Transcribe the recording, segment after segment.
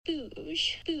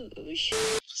Boosh. Boosh.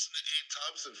 Listen to Abe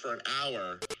Thompson for an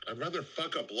hour. I'd rather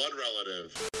fuck a blood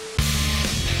relative.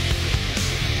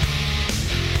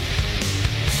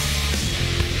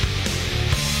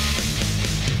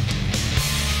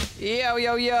 Yo,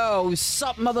 yo, yo,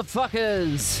 sup,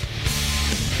 motherfuckers?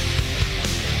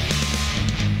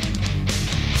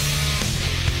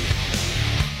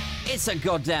 It's a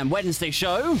goddamn Wednesday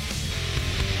show.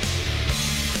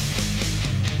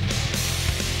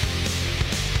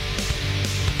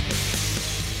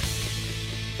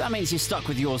 That means you're stuck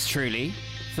with yours truly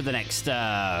for the next,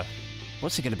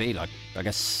 what's it going to be? Like, I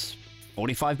guess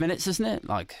 45 minutes, isn't it?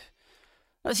 Like,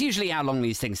 that's usually how long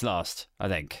these things last, I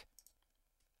think.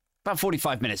 About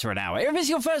 45 minutes or an hour. If it's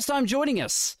your first time joining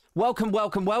us, welcome,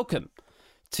 welcome, welcome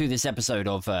to this episode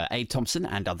of Abe Thompson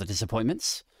and Other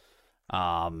Disappointments.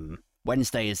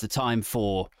 Wednesday is the time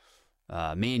for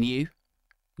me and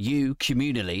you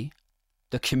communally,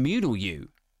 the communal you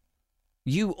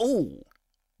all,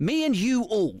 me and you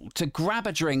all, to grab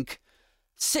a drink,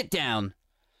 sit down,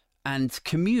 and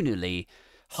communally,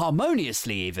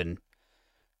 harmoniously even,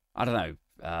 I don't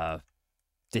know,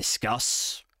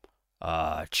 discuss,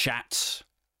 chat,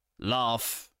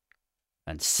 laugh,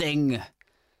 and sing, you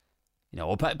know,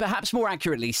 or perhaps more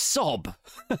accurately, sob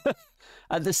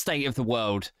at the state of the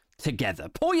world together.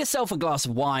 Pour yourself a glass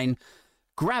of wine,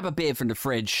 grab a beer from the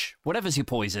fridge, whatever's your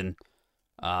poison,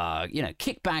 you know,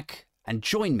 kick back and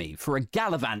join me for a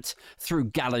gallivant through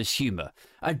gallows humour,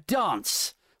 a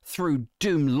dance through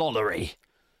doom lollery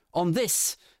on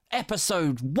this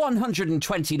episode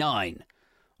 129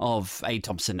 of Abe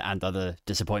Thompson and Other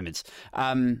Disappointments.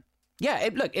 Look,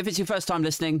 if it's your first time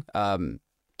listening,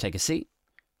 take a seat,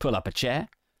 pull up a chair,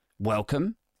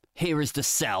 welcome. Here is the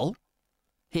cell.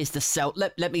 Here's the cell.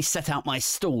 Let me set out my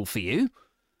stool for you.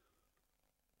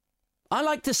 I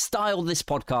like to style this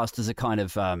podcast as a kind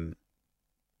of,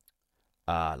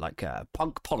 like a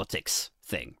punk politics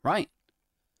thing, right?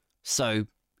 So,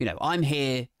 you know, I'm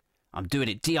here, I'm doing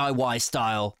it DIY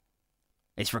style.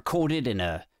 It's recorded in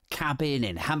a cabin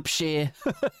in Hampshire.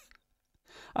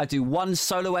 I do one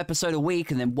solo episode a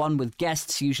week and then one with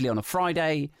guests, usually on a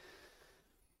Friday.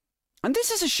 And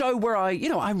this is a show where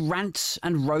I rant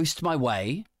and roast my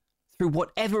way through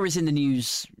whatever is in the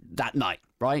news that night,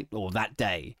 right? Or that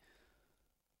day.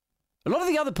 A lot of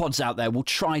the other pods out there will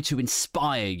try to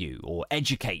inspire you or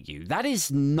educate you. That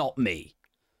is not me.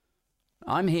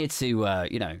 I'm here to,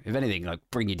 if anything, like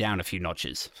bring you down a few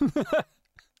notches.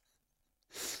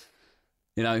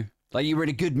 You know, like you were in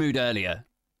a good mood earlier.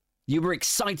 You were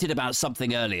excited about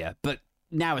something earlier, but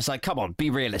now it's like, come on,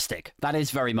 be realistic. That is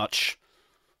very much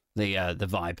the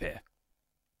vibe here.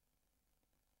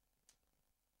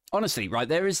 Honestly, right,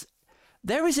 there is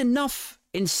enough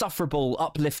insufferable,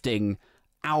 uplifting,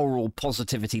 aural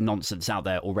positivity nonsense out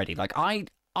there already. Like, I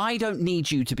don't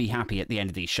need you to be happy at the end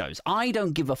of these shows. I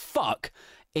don't give a fuck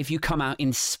if you come out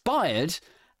inspired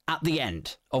at the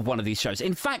end of one of these shows.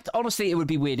 In fact, honestly, it would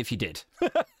be weird if you did.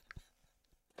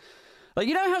 Like,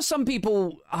 you know how some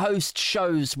people host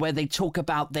shows where they talk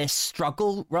about their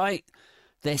struggle, right?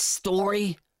 Their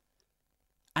story,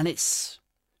 and it's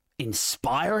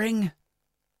inspiring.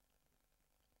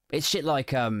 It's shit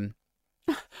like,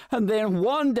 and then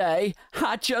one day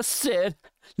I just said,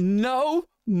 no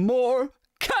more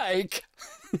cake.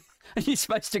 And you're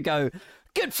supposed to go,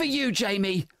 good for you,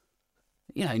 Jamie.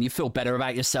 You know, and you feel better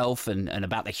about yourself and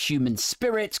about the human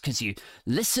spirit because you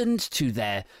listened to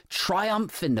their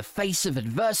triumph in the face of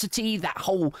adversity. That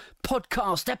whole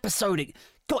podcast episode, it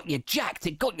got you jacked.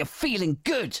 It got you feeling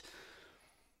good.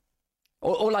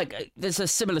 Or like, there's a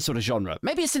similar sort of genre.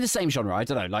 Maybe it's in the same genre. I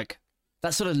don't know. Like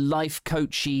that sort of life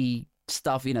coachy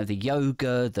stuff, you know, the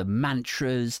yoga, the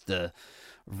mantras, the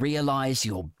realize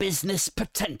your business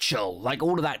potential, like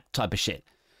all of that type of shit.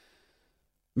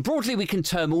 Broadly, we can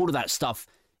term all of that stuff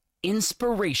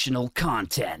inspirational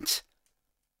content.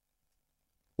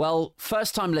 Well,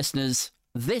 first-time listeners,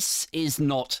 this is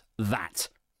not that.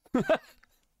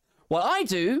 What I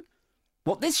do,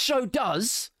 what this show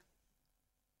does,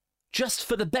 just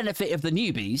for the benefit of the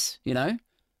newbies, you know,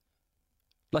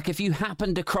 like if you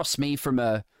happened across me from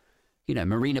a, you know,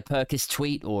 Marina Perkis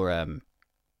tweet or,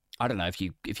 I don't know, if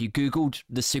you Googled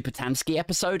the Supertansky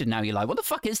episode and now you're like, what the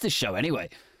fuck is this show anyway?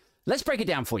 Let's break it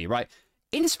down for you, right?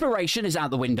 Inspiration is out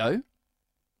the window.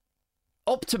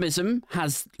 Optimism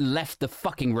has left the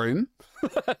fucking room.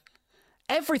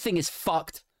 Everything is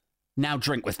fucked. Now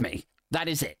drink with me. That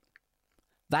is it.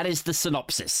 That is the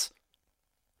synopsis.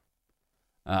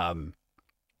 We are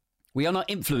not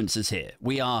influencers here.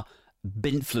 We are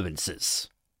binfluencers.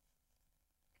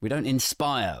 We don't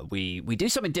inspire. We do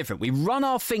something different. We run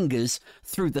our fingers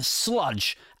through the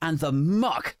sludge and the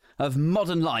muck of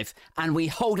modern life, and we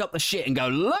hold up the shit and go,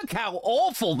 look how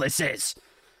awful this is.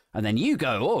 And then you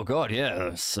go, oh, God,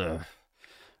 yeah,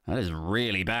 that is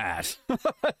really bad.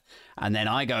 And then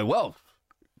I go, well,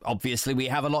 obviously we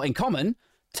have a lot in common.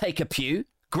 Take a pew,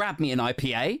 grab me an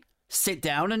IPA, sit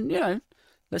down and,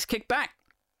 let's kick back.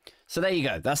 So there you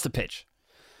go. That's the pitch.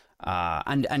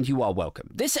 And you are welcome.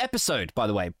 This episode, by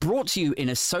the way, brought to you in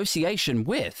association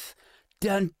with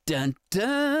dun dun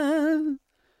dun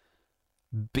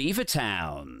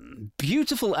Beavertown.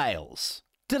 Beautiful ales,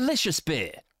 delicious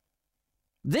beer.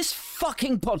 This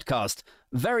fucking podcast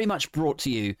very much brought to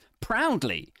you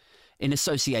proudly in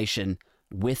association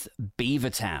with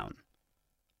Beavertown.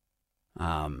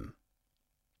 I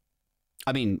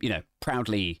mean,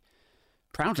 proudly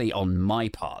on my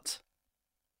part.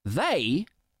 They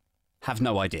have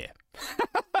no idea.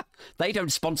 They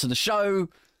don't sponsor the show.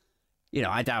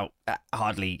 I doubt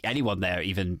hardly anyone there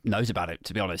even knows about it,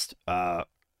 to be honest. But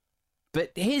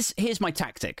here's my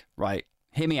tactic, right?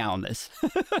 Hear me out on this.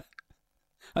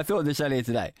 I thought of this earlier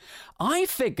today. I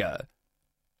figure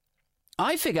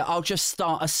I'll just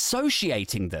start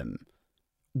associating them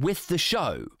with the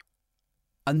show.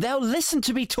 And they'll listen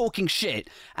to me talking shit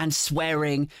and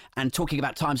swearing and talking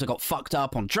about times I got fucked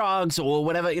up on drugs or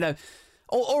whatever,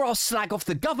 or I'll slag off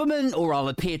the government or I'll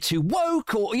appear too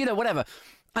woke or, whatever.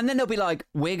 And then they'll be like,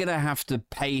 we're going to have to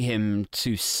pay him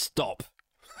to stop.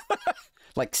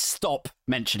 Like, stop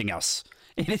mentioning us.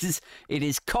 It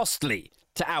is costly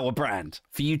to our brand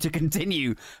for you to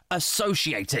continue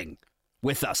associating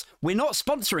with us. We're not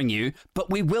sponsoring you, but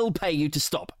we will pay you to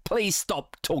stop. Please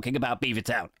stop talking about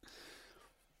Beavertown.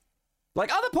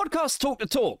 Like, other podcasts talk the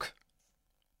talk.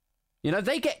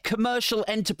 They get commercial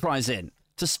enterprise in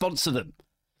to sponsor them.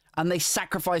 And they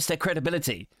sacrifice their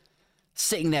credibility.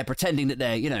 Sitting there pretending that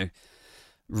they're,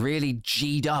 really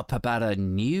G'd up about a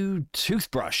new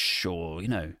toothbrush or,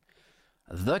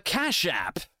 the Cash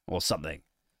App or something.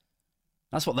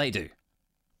 That's what they do.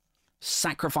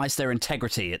 Sacrifice their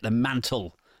integrity at the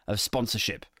mantle of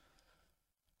sponsorship.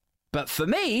 But for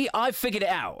me, I've figured it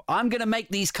out. I'm going to make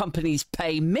these companies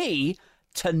pay me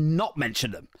to not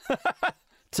mention them.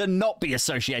 To not be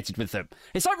associated with them.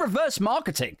 It's like reverse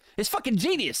marketing. It's fucking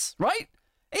genius, right?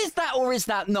 Is that or is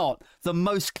that not the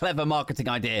most clever marketing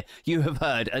idea you have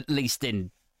heard at least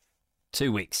in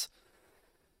 2 weeks?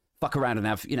 Fuck around and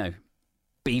have,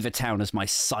 Beavertown as my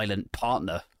silent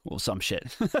partner or some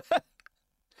shit.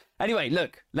 Anyway,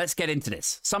 look, let's get into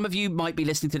this. Some of you might be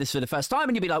listening to this for the first time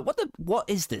and you'll be like, what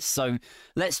is this? So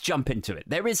let's jump into it.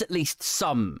 There is at least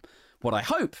some, what I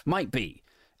hope might be,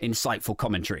 insightful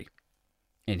commentary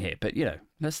in here. But,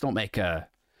 let's not make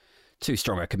too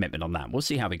strong a commitment on that. We'll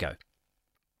see how we go.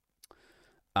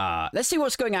 Let's see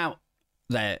what's going on out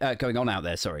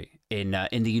there, in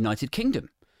the United Kingdom.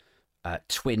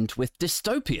 Twinned with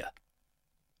dystopia.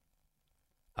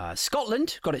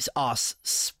 Scotland got its arse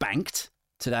spanked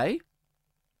today.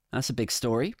 That's a big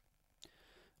story.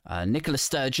 Nicola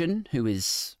Sturgeon, who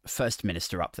is First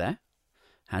Minister up there,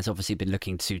 has obviously been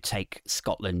looking to take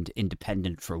Scotland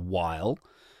independent for a while.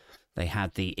 They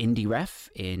had the Indie Ref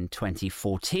in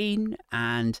 2014,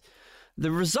 and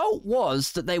the result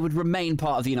was that they would remain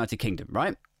part of the United Kingdom,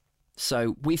 right?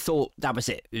 So we thought that was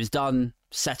it. It was done,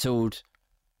 settled,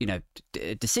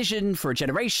 decision for a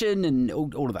generation and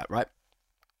all of that, right?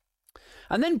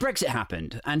 And then Brexit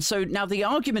happened. And so now the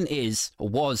argument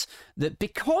was that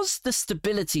because the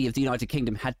stability of the United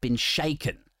Kingdom had been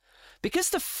shaken, because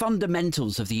the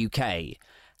fundamentals of the UK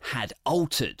had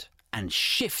altered and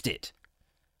shifted,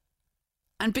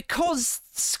 and because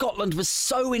Scotland was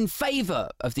so in favour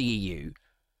of the EU,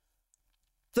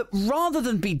 that rather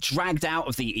than be dragged out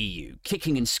of the EU,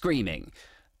 kicking and screaming,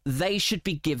 they should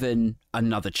be given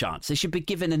another chance. They should be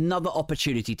given another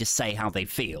opportunity to say how they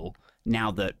feel, now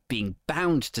that being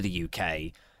bound to the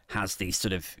UK has these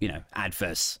sort of,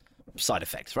 adverse side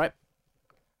effects, right?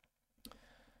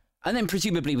 And then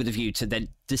presumably with a view to then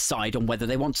decide on whether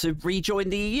they want to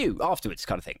rejoin the EU afterwards,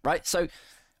 kind of thing, right? So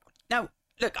now,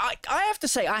 look, I have to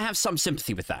say I have some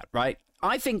sympathy with that, right?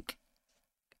 I think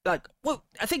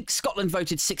Scotland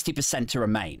voted 60% to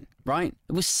remain, right?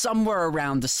 It was somewhere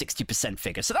around the 60%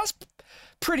 figure. So that's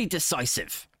pretty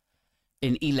decisive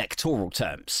in electoral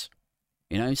terms.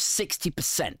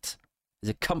 60% is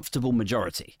a comfortable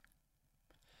majority.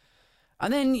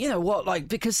 And then,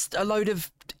 because a load of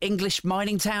English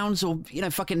mining towns or,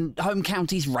 fucking home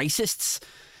counties racists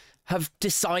have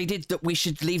decided that we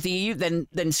should leave the EU,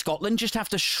 then Scotland just have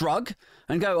to shrug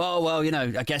and go, oh, well,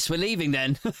 I guess we're leaving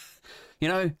then.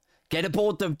 Get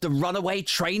aboard the runaway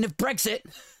train of Brexit.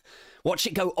 Watch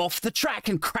it go off the track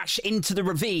and crash into the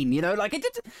ravine, you know? Like,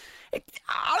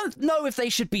 I don't know if they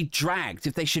should be dragged,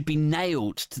 if they should be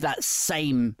nailed to that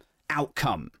same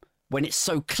outcome when it's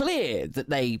so clear that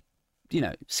they, you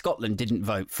know, Scotland didn't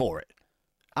vote for it.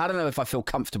 I don't know if I feel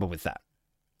comfortable with that.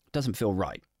 It doesn't feel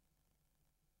right.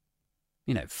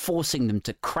 You know, forcing them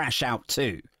to crash out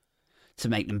too, to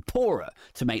make them poorer,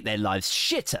 to make their lives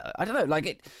shitter. I don't know, like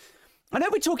it... I know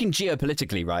we're talking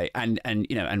geopolitically, right? And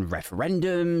you know, and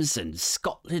referendums and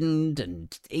Scotland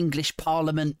and English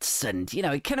parliaments and, you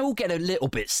know, it can all get a little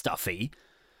bit stuffy.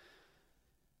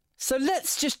 So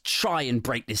let's just try and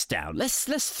break this down.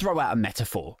 Let's throw out a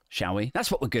metaphor, shall we?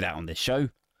 That's what we're good at on this show. A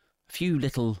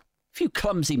few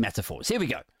clumsy metaphors. Here we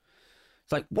go.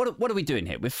 It's like, what are we doing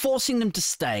here? We're forcing them to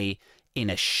stay in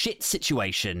a shit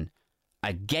situation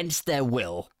against their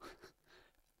will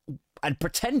and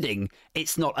pretending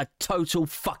it's not a total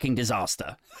fucking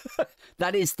disaster.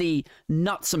 That is the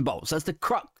nuts and bolts. That's the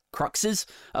cruxes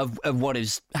of what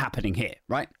is happening here,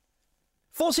 right?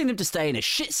 Forcing them to stay in a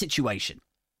shit situation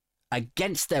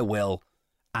against their will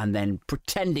and then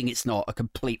pretending it's not a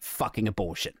complete fucking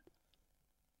abortion.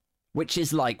 Which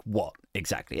is like what,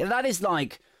 exactly? And that is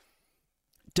like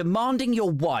demanding your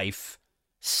wife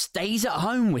stays at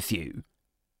home with you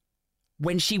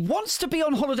when she wants to be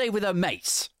on holiday with her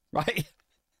mates. Right?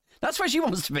 That's where she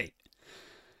wants to be.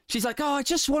 She's like, oh, I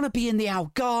just want to be in the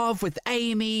Algarve with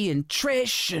Amy and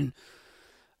Trish. And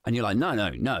you're like,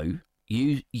 no.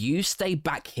 You stay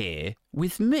back here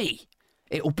with me.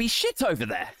 It'll be shit over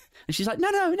there. And she's like, no,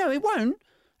 it won't.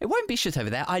 It won't be shit over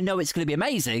there. I know it's going to be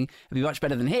amazing. It'll be much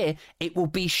better than here. It will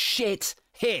be shit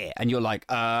here. And you're like,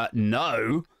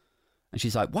 no. And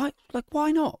she's like, why? Like,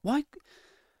 why not? Why?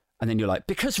 And then you're like,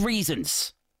 because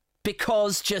reasons.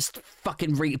 Because just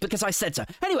fucking because I said so.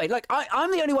 Anyway, like,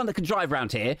 I'm the only one that can drive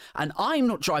around here, and I'm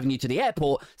not driving you to the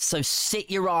airport, so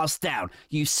sit your ass down,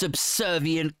 you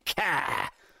subservient car.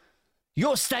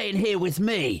 You're staying here with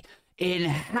me in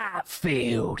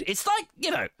Hatfield. It's like,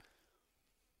 you know,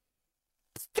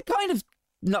 it's the kind of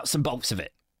nuts and bolts of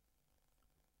it.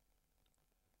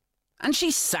 And she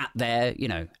sat there, you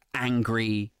know,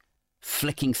 angry,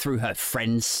 flicking through her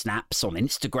friends' snaps on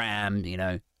Instagram, you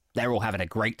know. They're all having a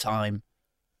great time.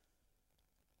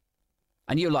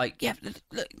 And you're like, yeah,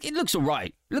 look, it looks all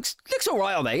right. Looks all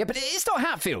right on there, yeah, but it's not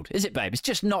Hatfield, is it, babe? It's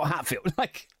just not Hatfield.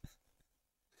 Like,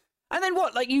 and then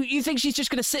what? Like, you think she's just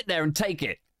going to sit there and take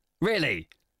it? Really?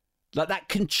 Like that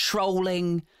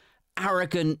controlling,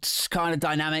 arrogant kind of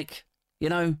dynamic, you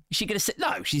know? Is she going to sit?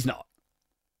 No, she's not.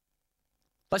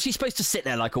 Like, she's supposed to sit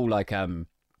there like all like,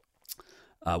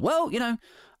 well, you know,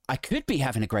 I could be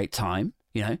having a great time,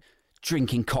 you know,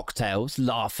 drinking cocktails,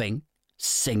 laughing,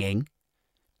 singing,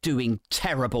 doing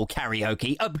terrible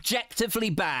karaoke,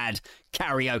 objectively bad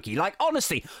karaoke. Like,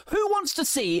 honestly, who wants to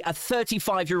see a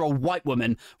 35-year-old white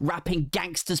woman rapping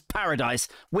Gangster's Paradise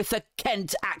with a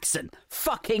Kent accent?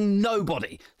 Fucking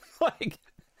nobody. Like,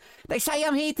 they say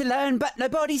I'm here to learn, but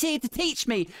nobody's here to teach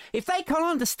me. If they can't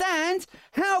understand,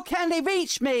 how can they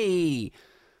reach me?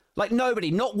 Like, nobody,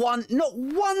 not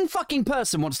one fucking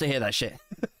person wants to hear that shit.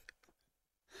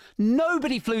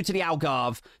 Nobody flew to the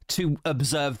Algarve to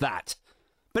observe that.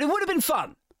 But it would have been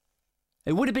fun.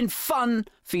 It would have been fun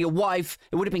for your wife.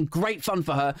 It would have been great fun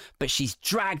for her. But she's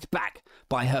dragged back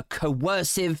by her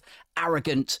coercive,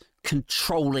 arrogant,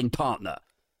 controlling partner.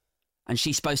 And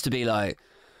she's supposed to be like,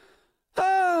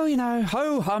 oh, you know,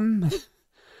 ho-hum.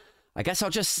 I guess I'll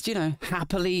just, you know,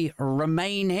 happily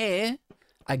remain here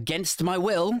against my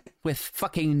will with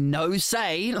fucking no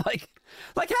say. Like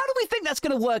how do we think that's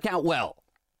going to work out well?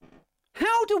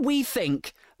 How do we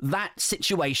think that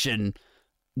situation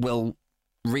will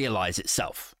realise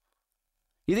itself?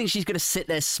 You think she's going to sit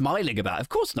there smiling about it? Of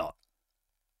course not.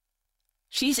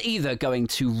 She's either going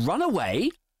to run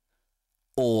away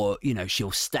or, you know,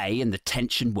 she'll stay and the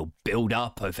tension will build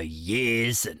up over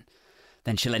years and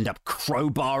then she'll end up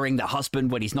crowbarring the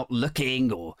husband when he's not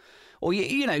looking or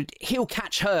you know, he'll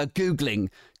catch her Googling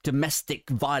domestic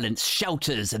violence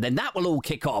shelters and then that will all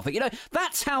kick off. You know,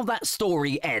 that's how that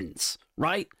story ends,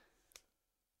 right?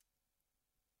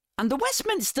 And the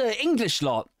Westminster English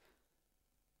lot,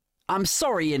 I'm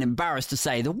sorry and embarrassed to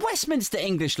say, the Westminster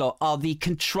English lot are the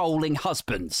controlling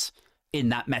husbands in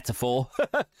that metaphor.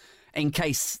 In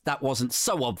case that wasn't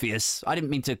so obvious. I didn't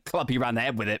mean to club you around the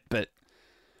head with it, but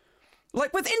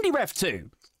like with IndieRef 2,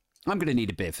 I'm going to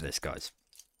need a beer for this, guys.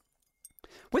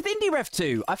 With IndieRef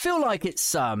 2, I feel like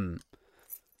it's, I mean,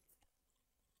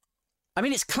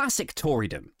 it's classic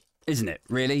Torydom, isn't it,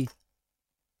 really?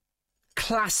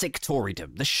 Classic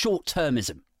Torydom, the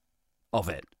short-termism of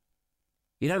it.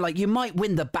 You know, like, you might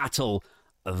win the battle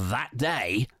that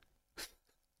day,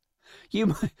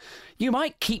 you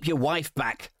might keep your wife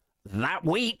back that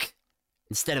week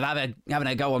instead of having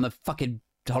her go on the fucking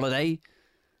holiday.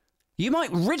 You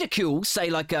might ridicule, say,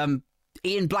 like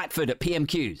Ian Blackford at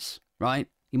PMQs, right?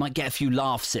 You might get a few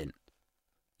laughs in.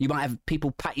 You might have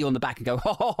people pat you on the back and go,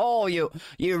 "Oh, you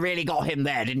really got him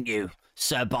there, didn't you,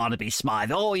 Sir Barnaby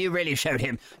Smythe? Oh, you really showed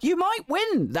him." You might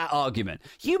win that argument.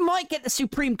 You might get the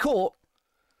Supreme Court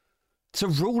to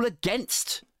rule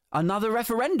against another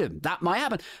referendum. That might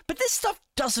happen. But this stuff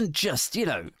doesn't just,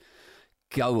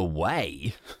 go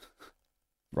away,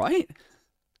 right?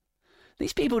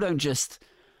 These people don't just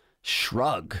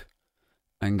shrug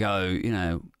and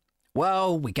go,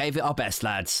 well, we gave it our best,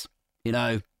 lads.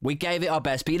 We gave it our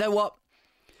best. But you know what?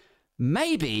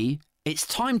 Maybe it's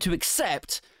time to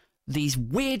accept these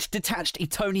weird, detached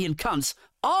Etonian cunts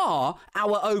are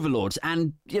our overlords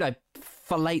and,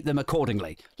 fillet them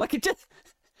accordingly. Like, it's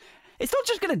not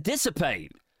just going to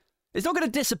dissipate. It's not going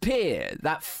to disappear.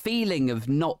 That feeling of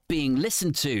not being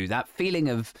listened to, that feeling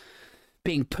of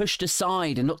being pushed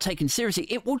aside and not taken seriously,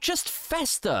 it will just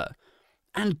fester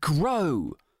and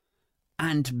grow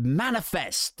and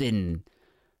manifest in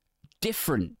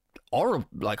different,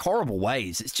 horrible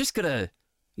ways. It's just going to,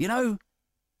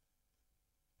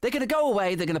 they're going to go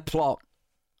away, they're going to plot,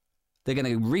 they're going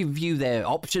to review their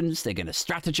options, they're going to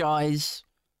strategize.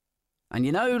 And,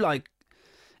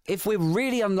 if we're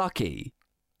really unlucky,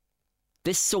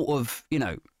 this sort of,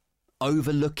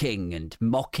 overlooking and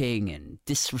mocking and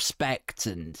disrespect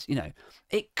and,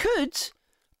 it could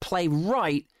play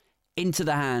right into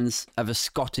the hands of a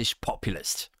Scottish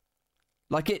populist.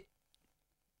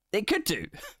 It could do.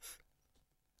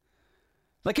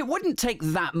 It wouldn't take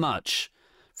that much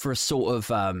for a sort of,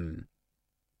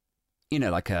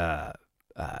 like a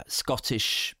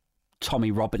Scottish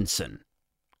Tommy Robinson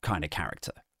kind of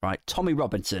character, right? Tommy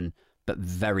Robinson, but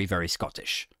very, very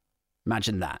Scottish.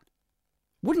 Imagine that.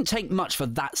 Wouldn't take much for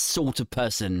that sort of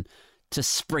person to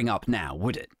spring up now,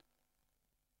 would it?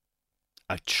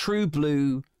 A true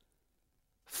blue,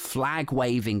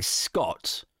 flag-waving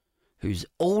Scot who's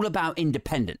all about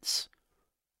independence.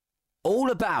 All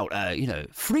about,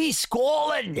 free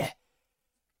Scotland!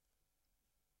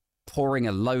 Pouring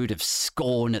a load of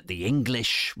scorn at the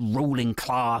English ruling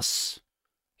class,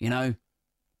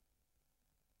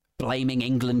 blaming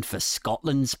England for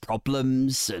Scotland's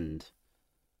problems and,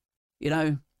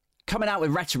 coming out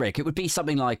with rhetoric. It would be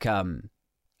something like,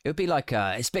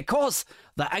 it's because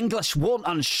the English won't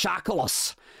unshackle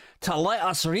us to let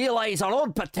us realise our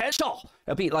own potential.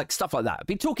 It'll be like stuff like that. It'll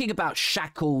be talking about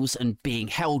shackles and being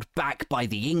held back by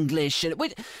the English. And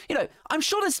I'm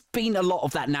sure there's been a lot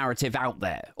of that narrative out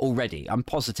there already. I'm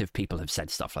positive people have said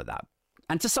stuff like that.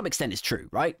 And to some extent it's true,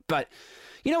 right? But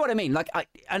you know what I mean?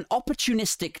 An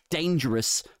opportunistic,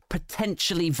 dangerous,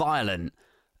 potentially violent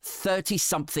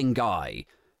 30-something guy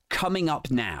coming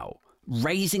up now,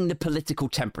 raising the political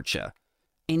temperature,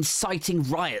 inciting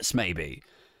riots maybe.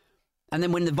 And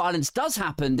then when the violence does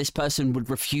happen, this person would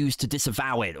refuse to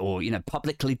disavow it or,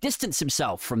 publicly distance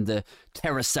himself from the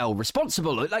terror cell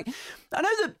responsible. I know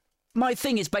that my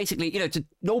thing is basically, to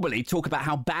normally talk about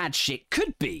how bad shit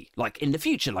could be, in the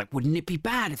future. Wouldn't it be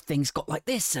bad if things got like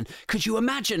this? And could you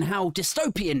imagine how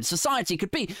dystopian society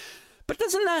could be? But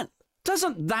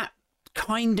doesn't that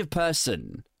kind of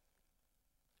person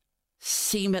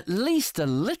seem at least a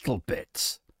little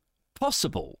bit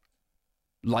possible,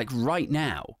 right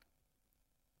now?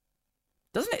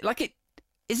 Doesn't it?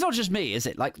 It's not just me, is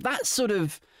it? That sort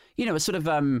of, a sort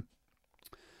of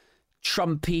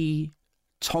Trumpy,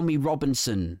 Tommy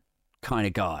Robinson kind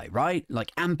of guy, right?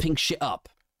 Amping shit up.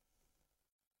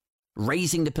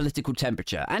 Raising the political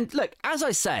temperature. And look, as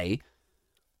I say,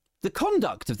 the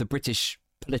conduct of the British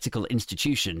political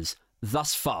institutions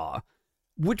thus far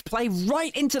would play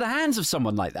right into the hands of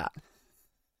someone like that.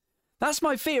 That's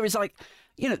my fear, is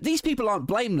these people aren't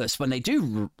blameless when they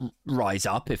do rise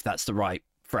up, if that's the right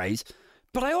phrase.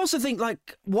 But I also think,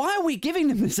 why are we giving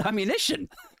them this ammunition?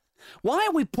 Why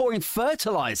are we pouring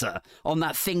fertilizer on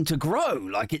that thing to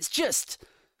grow? It's just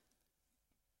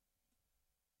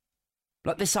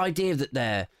this idea that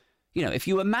they're, if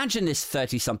you imagine this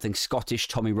 30-something Scottish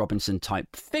Tommy Robinson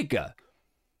type figure,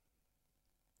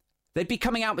 they'd be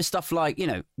coming out with stuff like,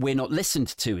 we're not listened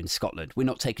to in Scotland. We're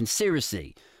not taken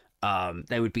seriously.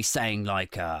 They would be saying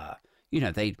the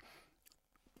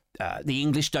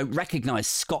English don't recognise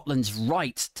Scotland's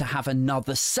right to have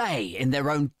another say in their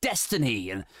own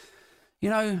destiny. And,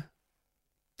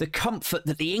 the comfort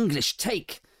that the English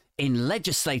take in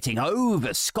legislating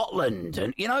over Scotland.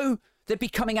 And, they'd be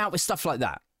coming out with stuff like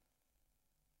that.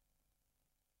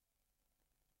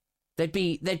 They'd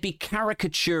be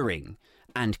caricaturing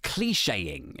and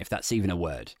clichéing, if that's even a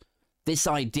word, this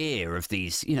idea of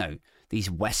these, you know, these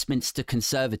Westminster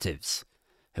conservatives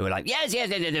who are like, yes,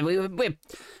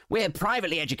 we're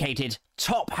privately educated,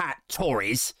 top hat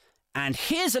Tories, and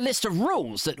here's a list of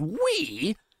rules that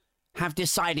we have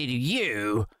decided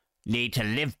you need to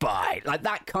live by. Like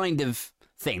that kind of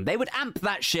thing. They would amp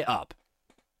that shit up.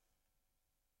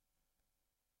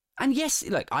 And yes,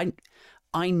 look,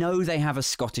 I know they have a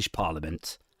Scottish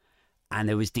Parliament, and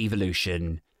there was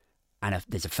devolution, and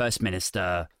there's a First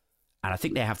Minister, and I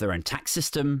think they have their own tax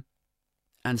system,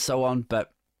 and so on,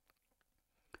 but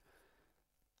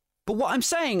what I'm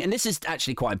saying, and this is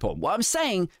actually quite important, what I'm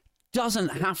saying doesn't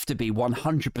have to be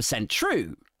 100%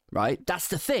 true, right? That's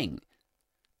the thing.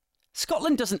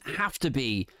 Scotland doesn't have to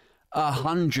be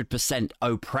 100%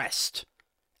 oppressed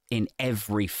in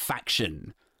every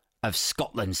faction of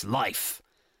Scotland's life.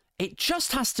 It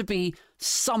just has to be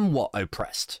somewhat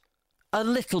oppressed, a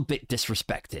little bit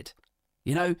disrespected,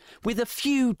 you know, with a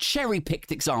few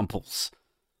cherry-picked examples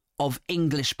of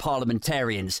English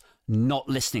parliamentarians not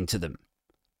listening to them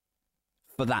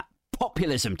for that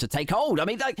populism to take hold. I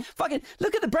mean, like, fucking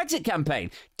look at the Brexit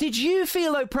campaign. Did you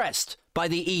feel oppressed by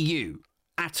the EU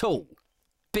at all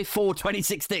before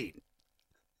 2016?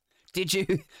 Did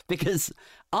you? Because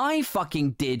I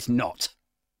fucking did not.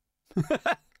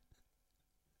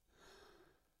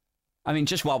 I mean,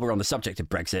 just while we're on the subject of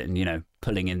Brexit and, you know,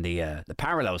 pulling in the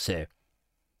parallels here,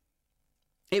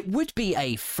 it would be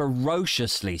a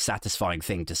ferociously satisfying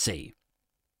thing to see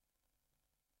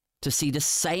the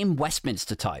same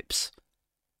Westminster types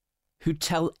who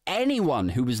tell anyone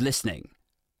who was listening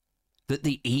that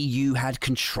the EU had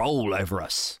control over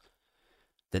us,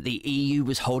 that the EU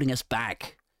was holding us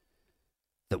back,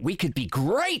 that we could be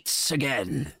great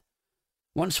again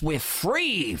once we're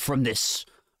free from this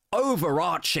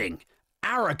overarching,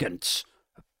 arrogant,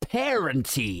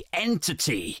 parenty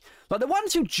entity. Like the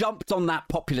ones who jumped on that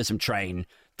populism train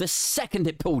the second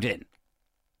it pulled in.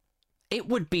 It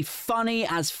would be funny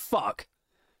as fuck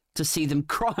to see them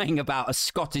crying about a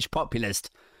Scottish populist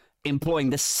employing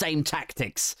the same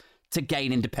tactics to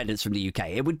gain independence from the UK.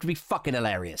 It would be fucking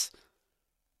hilarious.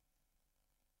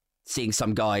 Seeing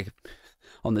some guy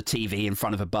on the TV in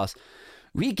front of a bus.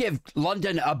 We give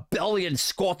London £1 billion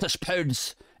Scottish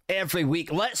pounds every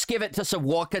week. Let's give it to some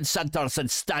walking centres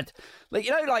instead. Like,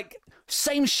 you know, like,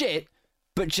 same shit,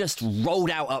 but just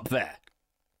rolled out up there.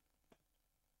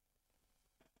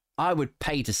 I would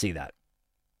pay to see that.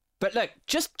 But look,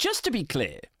 just to be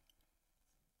clear,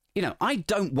 you know, I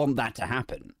don't want that to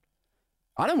happen.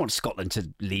 I don't want Scotland to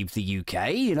leave the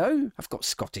UK, you know. I've got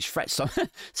Scottish friends.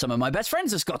 Some of my best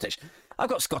friends are Scottish. I've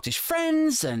got Scottish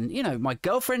friends and, you know, my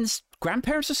girlfriend's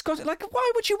grandparents are Scottish. Like,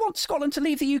 why would you want Scotland to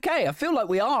leave the UK? I feel like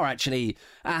we are actually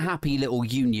a happy little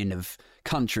union of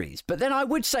countries. But then I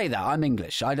would say that I'm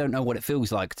English. I don't know what it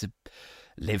feels like to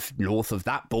live north of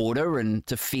that border and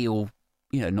to feel,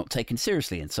 you know, not taken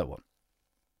seriously and so on.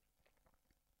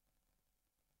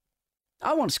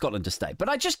 I want Scotland to stay, but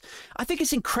I think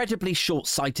it's incredibly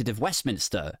short-sighted of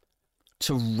Westminster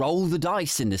to roll the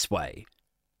dice in this way.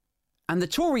 And the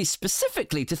Tories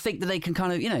specifically to think that they can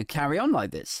kind of, you know, carry on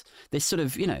like this. This sort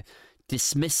of, you know,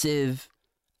 dismissive,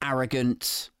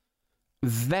 arrogant,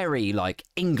 very, like,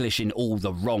 English in all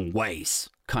the wrong ways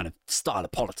kind of style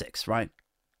of politics, right?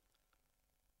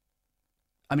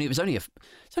 I mean, it's only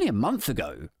a month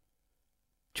ago. Do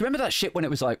you remember that shit when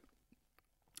it was like,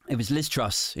 it was Liz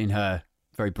Truss in her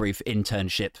very brief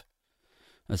internship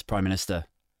as Prime Minister.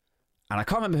 And I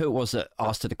can't remember who it was that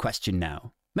asked her the question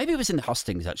now. Maybe it was in the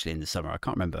hustings actually in the summer. I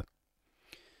can't remember.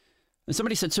 And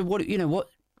somebody said, so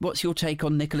what's your take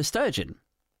on Nicola Sturgeon?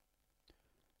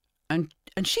 And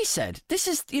she said, this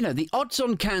is, you know, the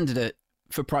odds-on candidate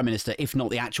for Prime Minister, if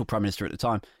not the actual Prime Minister at the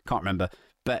time. Can't remember.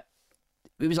 But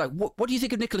it was like, what do you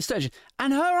think of Nicola Sturgeon?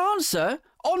 And her answer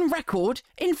on record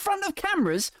in front of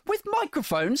cameras with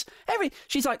microphones,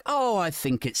 she's like, oh, I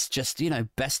think it's just, you know,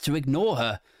 best to ignore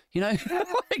her. You know,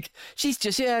 like she's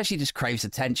just, yeah, she just craves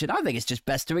attention. I think it's just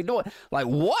best to ignore her. Like,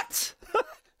 what?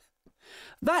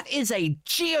 That is a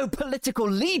geopolitical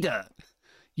leader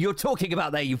you're talking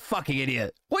about there, you fucking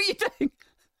idiot. What are you doing?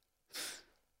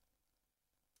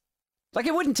 Like,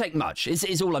 it wouldn't take much,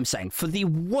 is all I'm saying, for the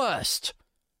worst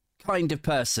kind of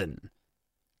person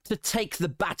to take the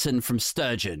baton from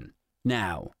Sturgeon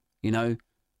now, you know,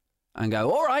 and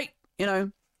go, all right, you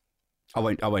know, I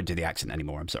won't do the accent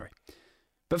anymore, I'm sorry.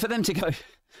 But for them to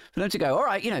go, all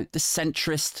right, you know, the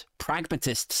centrist,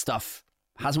 pragmatist stuff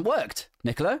hasn't worked,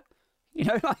 Nicola. You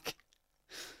know,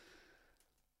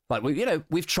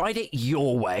 we've tried it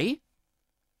your way.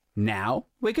 Now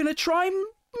we're going to try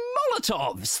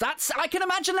Molotovs. I can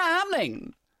imagine that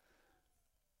happening.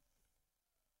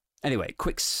 Anyway,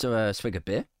 quick swig of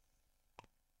beer.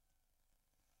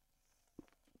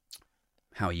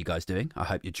 How are you guys doing? I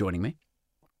hope you're joining me.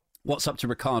 What's up to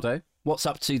Ricardo? What's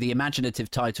up to the imaginative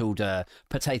titled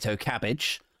Potato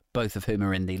Cabbage, both of whom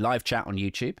are in the live chat on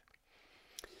YouTube?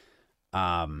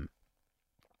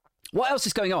 What else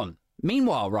is going on?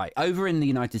 Meanwhile, right, over in the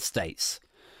United States,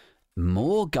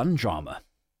 more gun drama.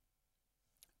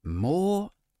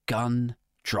 More gun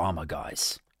drama,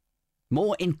 guys.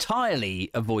 More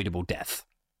entirely avoidable death.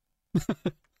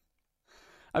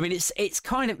 I mean, it's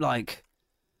kind of like...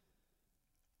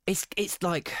 It's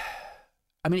like...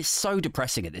 I mean, it's so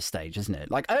depressing at this stage, isn't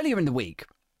it? Like, earlier in the week...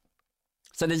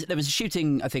 So there was a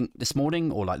shooting, I think, this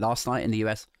morning or, like, last night in the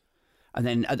US. And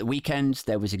then at the weekend,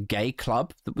 there was a gay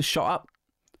club that was shot up.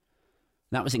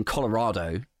 That was in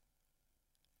Colorado.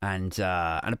 And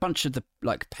a bunch of the,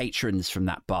 like, patrons from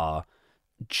that bar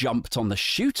jumped on the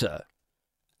shooter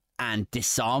and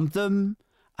disarmed them.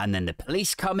 And then the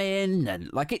police come in.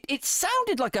 And, like, it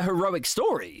sounded like a heroic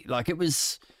story. Like, it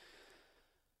was...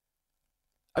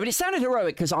 I mean, it sounded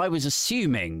heroic because I was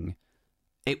assuming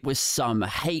it was some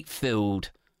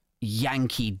hate-filled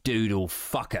Yankee Doodle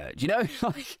fucker. Do you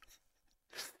know?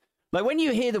 Like when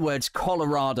you hear the words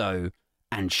Colorado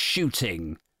and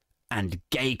shooting and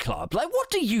gay club, like, what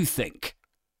do you think?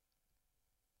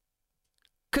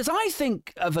 Because I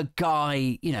think of a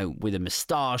guy, you know, with a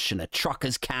moustache and a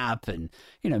trucker's cap and,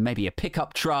 you know, maybe a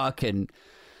pickup truck and,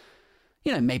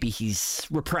 you know, maybe he's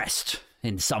repressed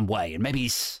in some way and maybe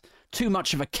he's too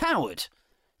much of a coward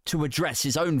to address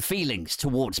his own feelings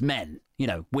towards men, you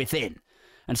know, within.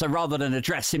 And so rather than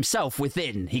address himself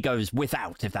within, he goes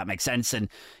without, if that makes sense. And,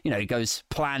 you know, he goes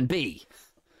plan B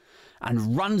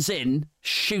and runs in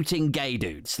shooting gay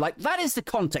dudes. Like, that is the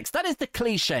context. That is the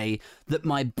cliche that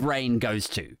my brain goes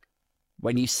to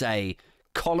when you say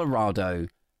Colorado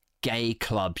gay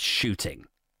club shooting.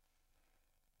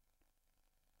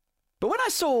 But when I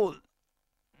saw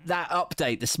that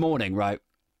update this morning, right,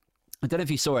 I don't know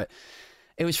if you saw it.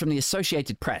 It was from the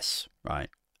Associated Press, right?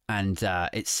 And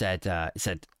it said,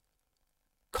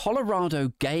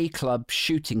 Colorado gay club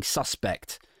shooting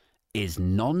suspect is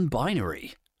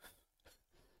non-binary.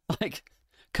 Like,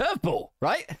 curveball,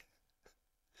 right?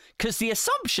 Because the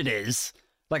assumption is,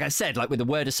 like I said, like with the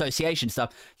word association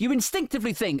stuff, you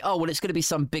instinctively think, oh, well, it's going to be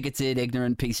some bigoted,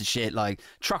 ignorant piece of shit, like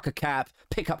trucker cap,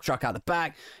 pickup truck out the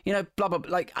back, you know, blah, blah,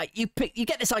 blah. Like, you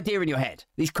get this idea in your head,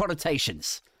 these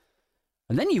connotations.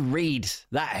 And then you read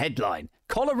that headline,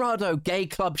 Colorado gay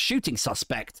club shooting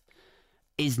suspect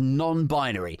is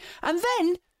non-binary. And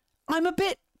then I'm a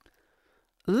bit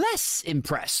less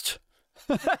impressed.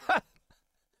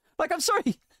 Like, I'm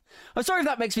sorry if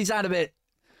that makes me sound a bit,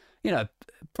 you know,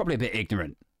 probably a bit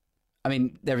ignorant. I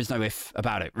mean, there is no if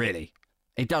about it, really.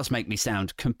 It does make me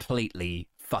sound completely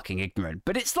fucking ignorant.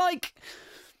 But it's like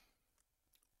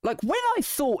when I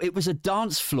thought it was a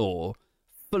dance floor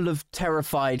full of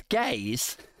terrified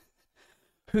gays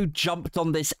who jumped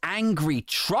on this angry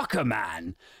trucker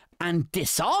man and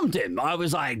disarmed him, I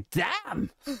was like, damn.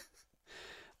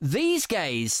 These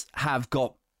gays have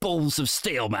got balls of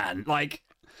steel, man. Like,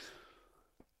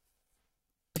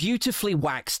 beautifully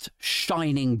waxed,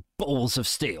 shining balls of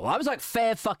steel. I was like,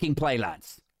 fair fucking play,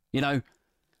 lads. You know?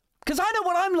 Because I know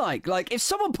what I'm like. Like, if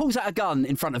someone pulls out a gun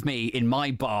in front of me in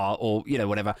my bar or, you know,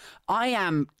 whatever, I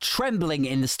am trembling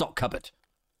in the stock cupboard.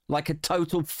 Like a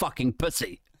total fucking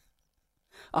pussy.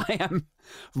 I am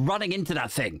running into that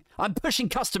thing. I'm pushing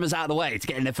customers out of the way to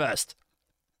get in there first.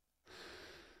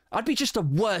 I'd be just the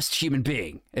worst human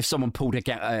being if someone pulled a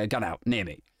gun out near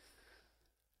me.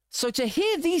 So to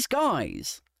hear these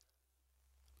guys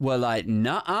were like,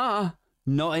 nah,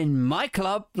 not in my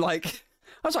club. Like,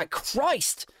 I was like,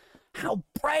 Christ, how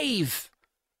brave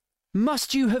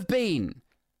must you have been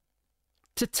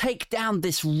to take down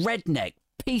this redneck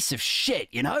piece of shit,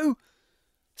 you know?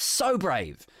 So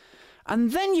brave.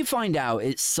 And then you find out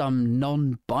it's some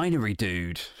non-binary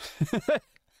dude.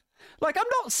 Like, I'm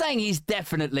not saying he's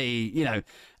definitely, you know,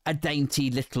 a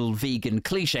dainty little vegan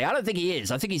cliche. I don't think he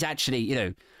is. I think he's actually, you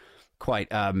know,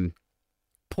 quite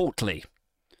portly.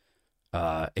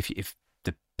 If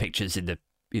the pictures in the,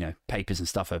 you know, papers and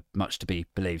stuff are much to be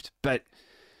believed. But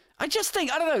I just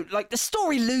think, I don't know, like the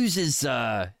story loses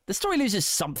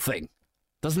something,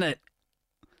 doesn't it?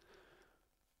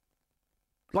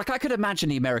 Like, I could imagine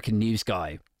the American news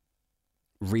guy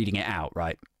reading it out,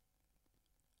 right?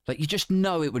 Like, you just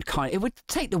know it would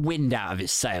take the wind out of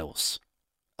his sails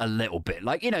a little bit.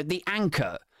 Like, you know, the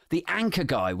anchor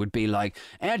guy would be like,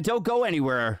 and don't go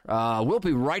anywhere. We'll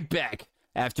be right back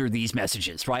after these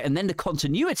messages, right? And then the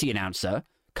continuity announcer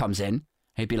comes in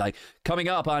He'd be like, coming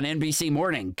up on NBC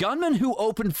Morning, gunman who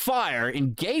opened fire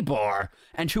in gay bar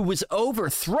and who was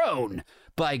overthrown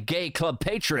by gay club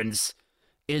patrons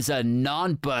is a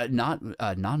non-binary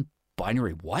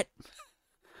what?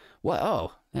 What?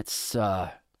 Oh, that's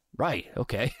right.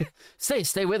 Okay,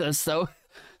 stay with us though.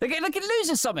 Like it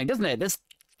loses something, doesn't it?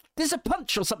 There's a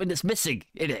punch or something that's missing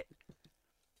in it.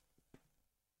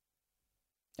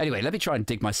 Anyway, let me try and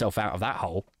dig myself out of that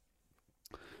hole.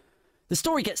 The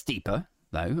story gets deeper,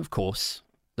 though, of course.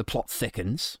 The plot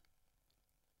thickens.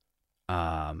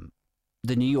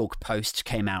 The New York Post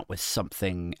came out with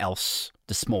something else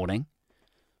this morning.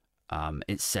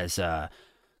 It says,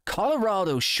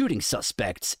 Colorado shooting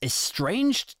suspect's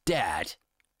estranged dad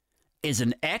is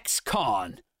an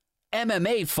ex-con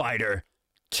MMA fighter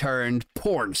turned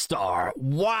porn star.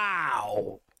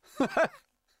 Wow!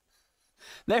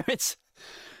 There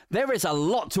is a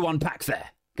lot to unpack there,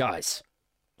 guys.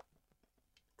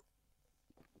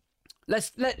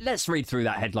 Let's read through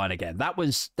that headline again.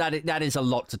 That is a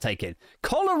lot to take in.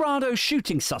 Colorado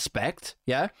shooting suspect,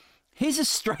 yeah, his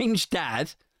estranged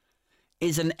dad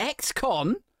is an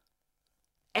ex-con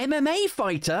MMA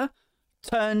fighter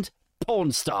turned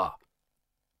porn star.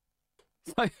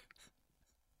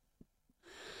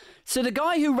 So the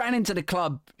guy who ran into the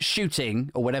club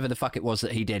shooting, or whatever the fuck it was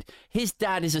that he did, his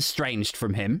dad is estranged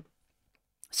from him.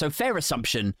 So fair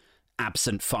assumption,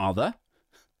 absent father.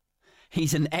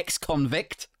 He's an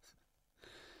ex-convict.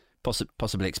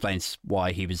 Possibly explains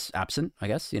why he was absent, I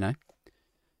guess, you know.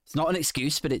 It's not an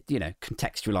excuse, but it, you know,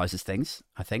 contextualizes things,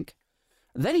 I think.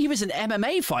 Then he was an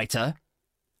MMA fighter,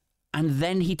 and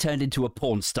then he turned into a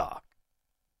porn star.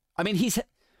 I mean, he's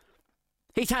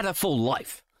had a full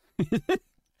life.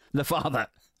 The father.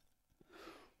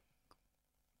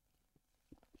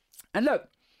 And look,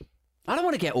 I don't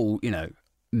want to get all, you know,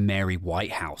 Mary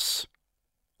Whitehouse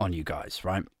on you guys,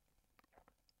 right?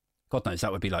 God knows,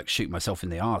 that would be like shooting myself in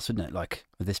the arse, wouldn't it? Like,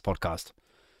 with this podcast.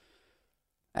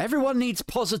 Everyone needs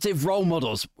positive role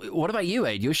models. What about you,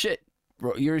 Aid? You're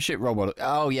a shit role model.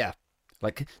 Oh, yeah.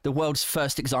 Like, the world's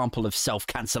first example of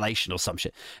self-cancellation or some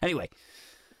shit. Anyway,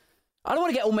 I don't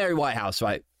want to get all Mary Whitehouse,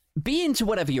 right? Be into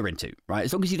whatever you're into, right?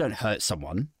 As long as you don't hurt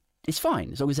someone, it's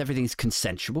fine. As long as everything's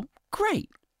consensual, great.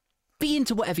 Be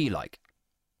into whatever you like.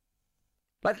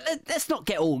 Like, let's not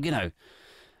get all, you know,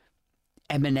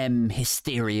 Eminem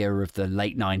hysteria of the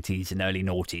late 90s and early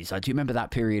noughties. Do you remember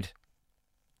that period?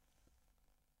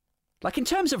 Like, in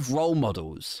terms of role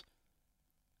models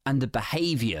and the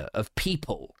behavior of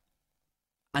people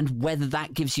and whether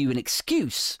that gives you an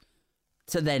excuse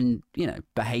to then, you know,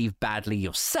 behave badly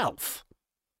yourself.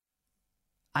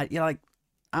 I don't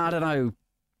know.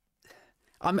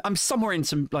 I'm somewhere in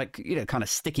some, like, you know, kind of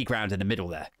sticky ground in the middle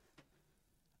there.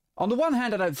 On the one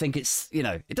hand, I don't think it's, you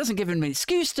know, it doesn't give him an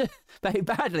excuse to behave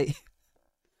badly.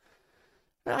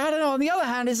 I don't know. On the other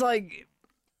hand, it's like,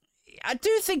 I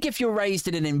do think if you're raised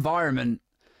in an environment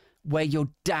where your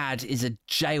dad is a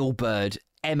jailbird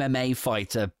MMA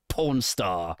fighter, porn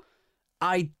star,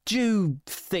 I do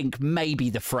think maybe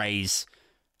the phrase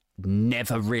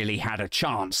never really had a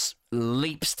chance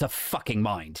leaps to fucking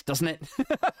mind, doesn't it?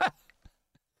 I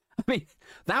mean,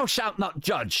 thou shalt not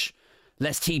judge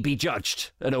lest he be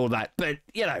judged and all that. But,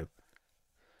 you know,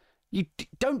 you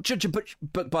don't judge a book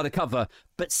by the cover,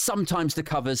 but sometimes the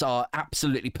covers are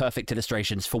absolutely perfect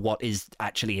illustrations for what is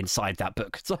actually inside that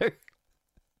book. So,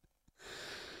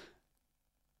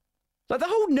 like, the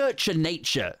whole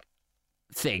nurture-nature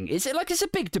thing, it's a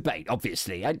big debate,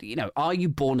 obviously. And, you know, are you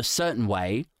born a certain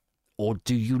way, or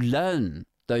do you learn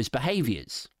those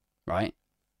behaviors, right?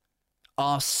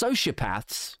 Are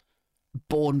sociopaths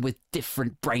born with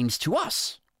different brains to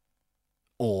us?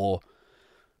 Or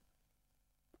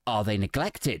are they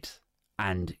neglected?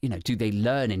 And, you know, do they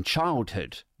learn in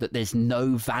childhood that there's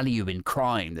no value in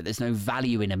crime, that there's no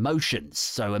value in emotions?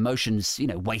 So emotions, you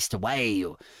know, waste away,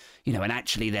 or, you know, and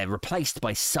actually they're replaced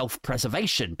by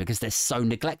self-preservation because they're so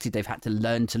neglected. They've had to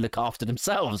learn to look after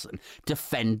themselves and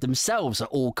defend themselves at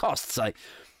all costs. So,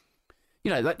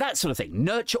 you know, like that sort of thing.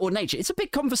 Nurture or nature. It's a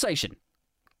big conversation.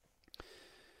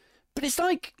 But it's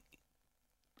like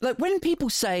when people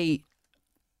say,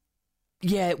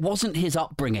 yeah, it wasn't his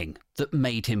upbringing that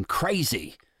made him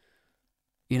crazy.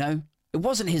 You know, it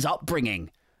wasn't his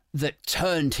upbringing that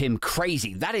turned him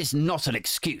crazy. That is not an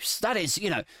excuse. That is, you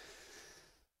know,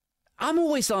 I'm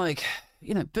always like,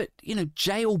 you know, but, you know,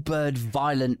 jailbird,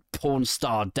 violent porn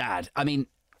star dad. I mean,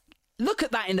 look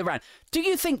at that in the round. Do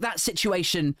you think that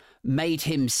situation made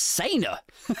him saner?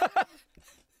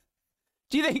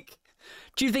 Do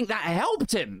you think that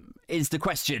helped him, is the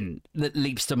question that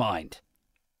leaps to mind.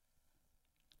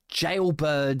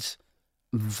 Jailbird,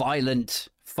 violent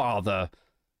father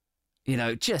You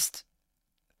know, just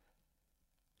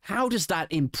how does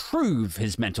that improve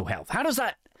his mental health? How does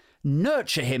that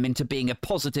nurture him into being a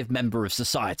positive member of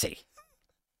society?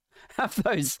 Have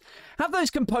those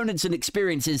components and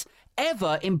experiences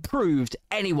ever improved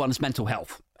anyone's mental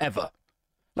health? Ever?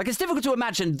 Like, it's difficult to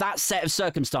imagine that set of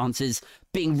circumstances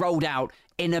being rolled out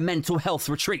in a mental health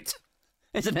retreat,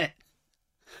 isn't it?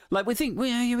 Like, we think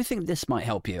this might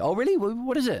help you. Oh, really?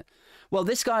 What is it? Well,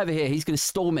 this guy over here, he's going to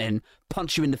storm in,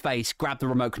 punch you in the face, grab the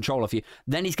remote control off you.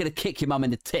 Then he's going to kick your mum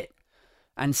in the tit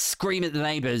and scream at the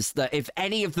neighbours that if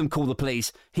any of them call the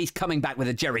police, he's coming back with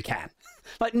a jerry can.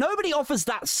 Like, nobody offers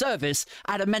that service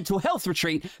at a mental health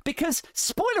retreat because,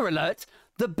 spoiler alert,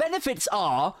 the benefits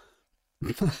are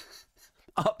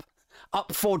up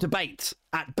for debate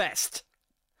at best.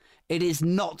 It is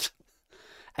not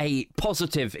a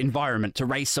positive environment to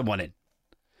raise someone in.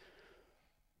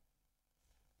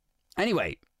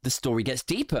 Anyway, the story gets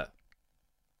deeper.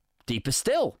 Deeper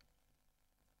still.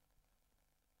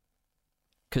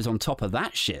 Because on top of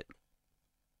that shit,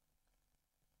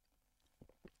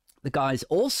 the guy's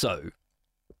also,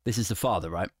 this is the father,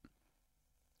 right?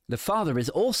 The father is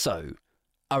also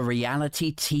a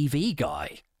reality TV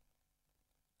guy.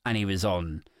 And he was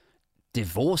on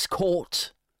Divorce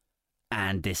Court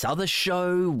and this other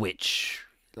show, which,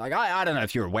 like, I don't know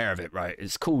if you're aware of it, right?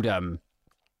 It's called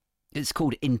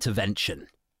Intervention.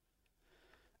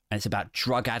 And it's about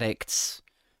drug addicts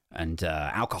and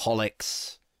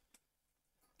alcoholics.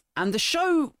 And the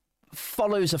show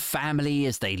follows a family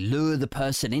as they lure the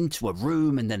person into a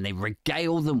room and then they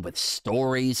regale them with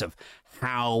stories of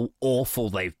how awful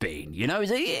they've been. You know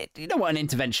what an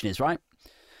intervention is, right?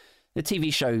 The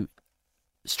TV show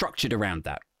structured around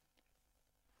that.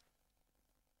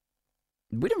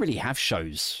 We don't really have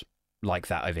shows like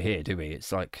that over here, do we?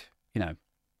 It's like,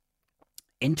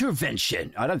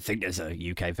 Intervention. I don't think there's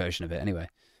a UK version of it anyway.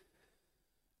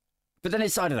 But then I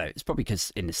don't know, it's probably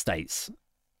because in the States,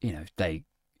 they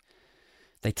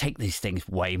take these things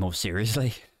way more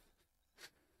seriously.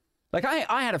 Like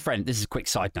I had a friend, this is a quick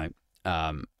side note.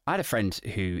 I had a friend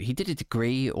who, he did a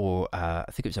degree or I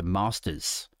think it was a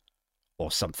master's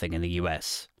or something in the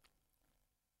US.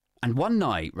 And one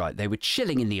night, right, they were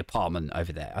chilling in the apartment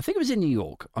over there. I think it was in New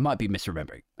York. I might be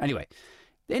misremembering. Anyway,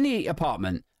 in the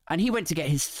apartment, and he went to get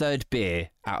his third beer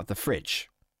out of the fridge.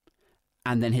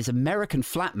 And then his American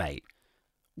flatmate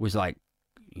was like,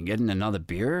 "You getting another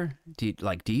beer? Do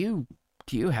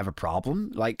you have a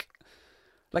problem?" Like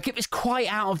it was quite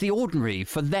out of the ordinary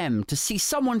for them to see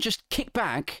someone just kick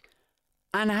back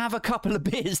and have a couple of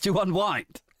beers to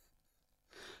unwind.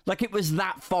 Like it was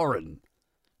that foreign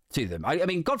to them. I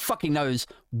mean, God fucking knows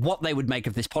what they would make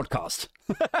of this podcast.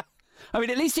 I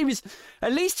mean, at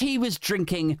least he was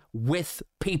drinking with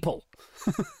people.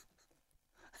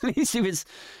 At least he was,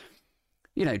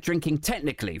 drinking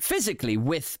technically, physically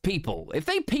with people. If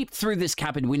they peeped through this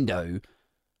cabin window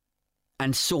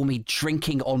and saw me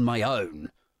drinking on my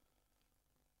own,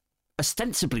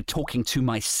 ostensibly talking to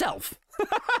myself,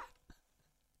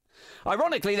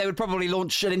 ironically, they would probably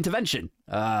launch an intervention,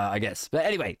 I guess. But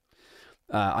anyway,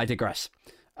 I digress.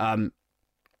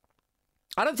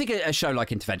 I don't think a show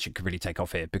like Intervention could really take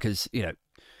off here because,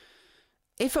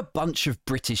 if a bunch of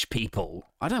British people,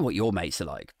 I don't know what your mates are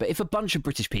like, but if a bunch of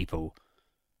British people,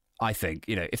 I think,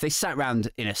 if they sat around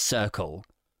in a circle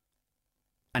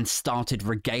and started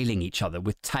regaling each other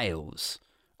with tales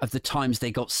of the times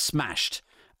they got smashed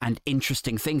and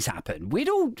interesting things happened, we'd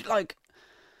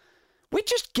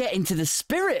just get into the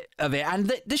spirit of it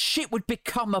and the shit would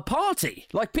become a party.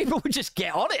 Like, people would just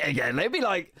get on it again. They'd be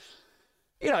like,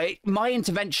 my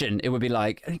intervention, it would be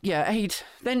like, "Yeah, Aid,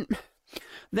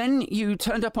 then you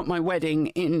turned up at my wedding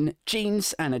in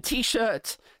jeans and a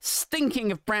t-shirt,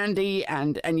 stinking of brandy,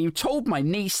 and you told my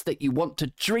niece that you want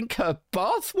to drink her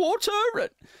bath water."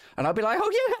 And I'd be like,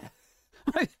 "Oh, yeah,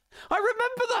 I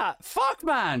remember that. Fuck,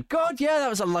 man. God, yeah, that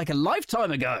was like a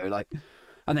lifetime ago."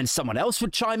 And then someone else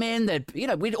would chime in.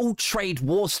 We'd all trade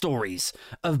war stories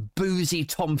of boozy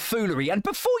tomfoolery. And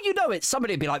before you know it,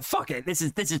 somebody would be like, "Fuck it, this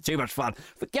is too much fun.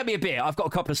 Get me a beer. I've got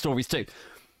a couple of stories too."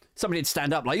 Somebody would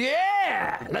stand up like,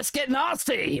 "Yeah, let's get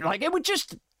nasty." Like, it would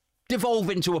just devolve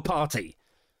into a party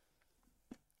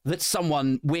that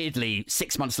someone weirdly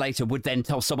 6 months later would then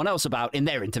tell someone else about in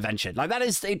their intervention. Like,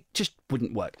 it just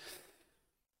wouldn't work.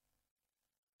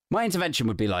 My intervention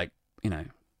would be like,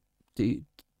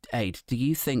 "Aid, do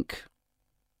you think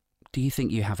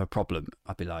you have a problem?"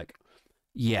 I'd be like,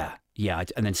 yeah.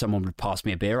 And then someone would pass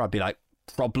me a beer. I'd be like,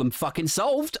 "Problem fucking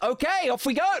solved. Okay, off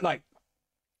we go." Like,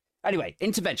 anyway,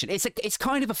 Intervention. It's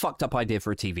kind of a fucked up idea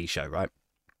for a TV show, right?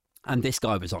 And this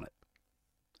guy was on it.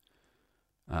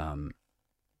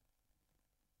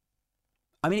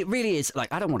 I mean, it really is,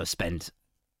 like, I don't want to spend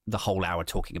the whole hour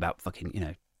talking about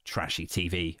fucking, trashy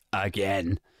TV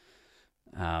again.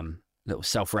 Little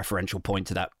self-referential point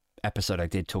to that episode I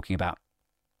did talking about,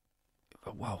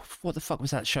 wow, what the fuck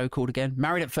was that show called again?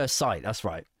 Married at First Sight, that's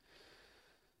right.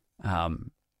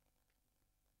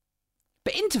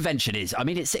 But Intervention is, I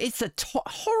mean, it's a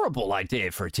horrible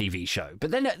idea for a TV show. But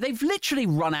then they've literally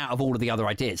run out of all of the other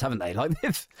ideas, haven't they? Like,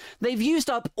 they've used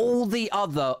up all the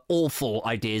other awful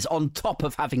ideas on top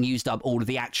of having used up all of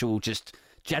the actual just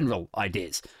general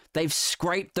ideas. They've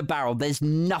scraped the barrel. There's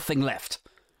nothing left.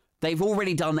 They've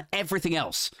already done everything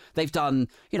else. They've done,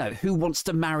 Who Wants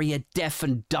to Marry a Deaf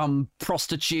and Dumb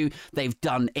Prostitute? They've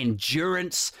done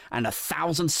Endurance and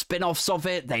 1,000 spin-offs of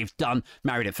it. They've done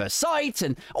Married at First Sight.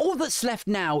 And all that's left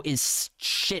now is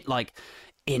shit like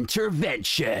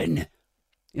Intervention.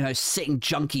 Sitting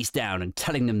junkies down and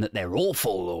telling them that they're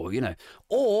awful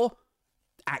or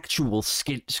actual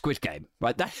Squid Game,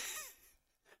 right?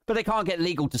 But they can't get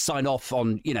legal to sign off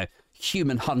on,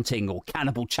 human hunting or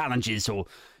cannibal challenges or,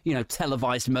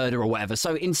 televised murder or whatever.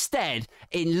 So instead,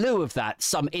 in lieu of that,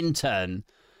 some intern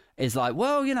is like,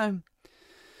 well,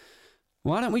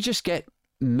 why don't we just get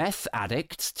meth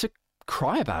addicts to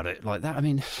cry about it like that? I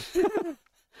mean,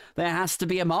 there has to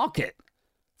be a market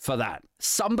for that.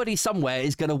 Somebody somewhere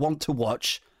is going to want to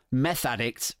watch meth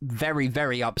addicts very,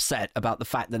 very upset about the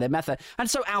fact that they're meth. And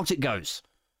so out it goes.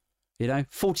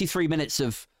 43 minutes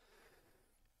of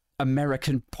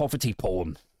American poverty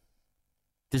porn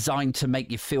designed to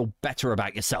make you feel better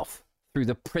about yourself through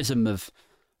the prism of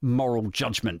moral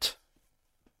judgment.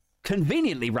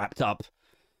 Conveniently wrapped up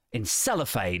in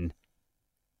cellophane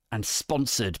and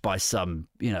sponsored by some,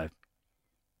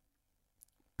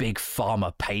 big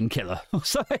pharma painkiller or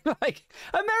something. Like,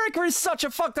 America is such a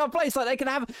fucked up place. Like,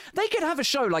 they could have a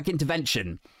show like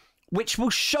Intervention, which will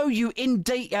show you in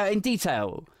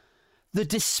detail the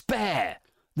despair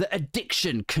that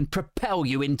addiction can propel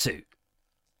you into.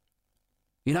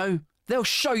 They'll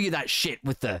show you that shit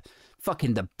with the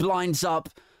blinds up,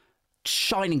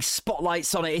 shining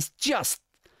spotlights on it. It's just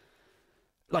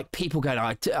like people going,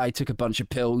 I took a bunch of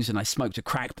pills and I smoked a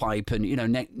crack pipe and,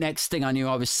 next thing I knew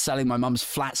I was selling my mum's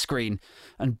flat screen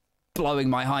and blowing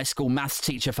my high school maths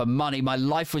teacher for money. My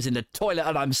life was in the toilet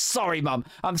and I'm sorry, Mum.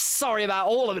 I'm sorry about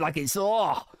all of it. Like, it's,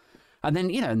 And then,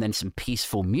 and then some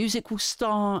peaceful music will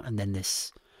start and then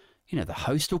this, the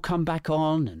host will come back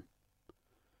on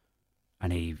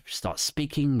and he starts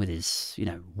speaking with his,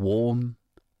 warm,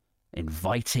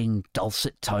 inviting,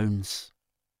 dulcet tones.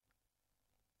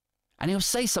 And he'll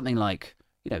say something like,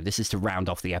 this is to round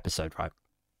off the episode, right?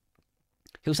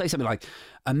 He'll say something like,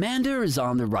 Amanda is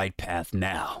on the right path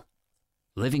now,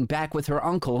 living back with her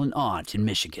uncle and aunt in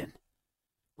Michigan,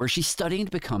 where she's studying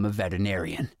to become a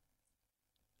veterinarian.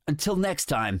 Until next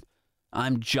time,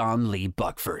 I'm John Lee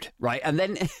Buckford, right? And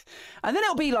then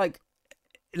it'll be like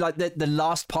the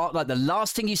last part, like the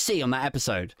last thing you see on that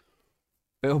episode.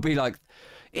 It'll be like,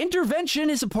 Intervention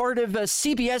is a part of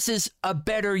CBS's A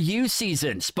Better You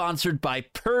season, sponsored by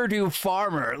Purdue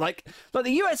Farmer. Like the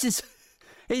US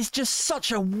is just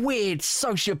such a weird,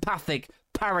 sociopathic,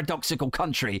 paradoxical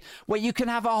country where you can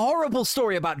have a horrible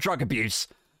story about drug abuse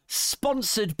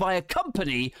sponsored by a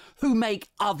company who make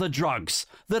other drugs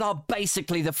that are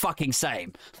basically the fucking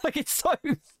same. Like, it's so...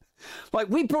 Like,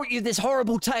 we brought you this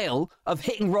horrible tale of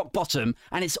hitting rock bottom,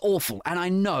 and it's awful. And I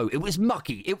know, it was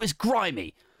mucky, it was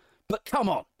grimy. But come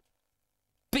on,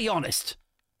 be honest.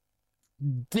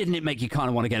 Didn't it make you kind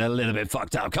of want to get a little bit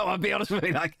fucked up? Come on, be honest with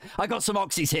me. Like, I got some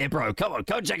oxys here, bro. Come on,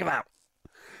 go check them out.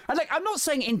 And, like, I'm not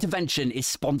saying Intervention is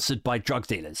sponsored by drug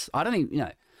dealers. I don't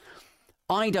even,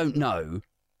 I don't know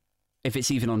if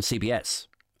it's even on CBS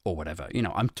or whatever.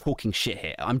 I'm talking shit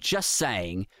here. I'm just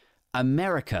saying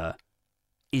America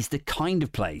is the kind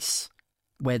of place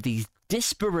where these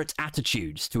disparate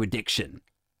attitudes to addiction,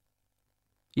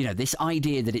 this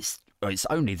idea that it's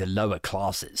only the lower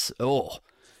classes.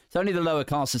 It's only the lower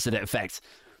classes that it affects.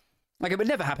 Like, it would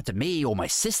never happen to me or my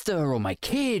sister or my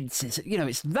kids.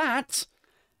 It's that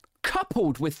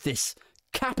coupled with this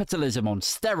capitalism on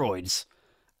steroids.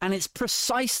 And it's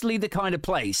precisely the kind of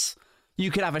place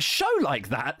you could have a show like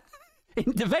that,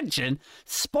 Intervention,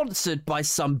 sponsored by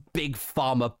some big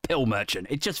pharma pill merchant.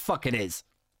 It just fucking is.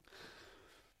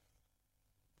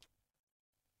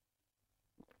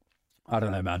 I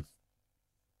don't know, man.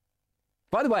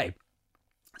 By the way,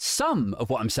 some of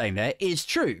what I'm saying there is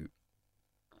true.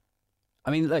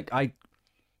 I mean, look, I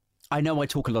know I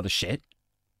talk a lot of shit,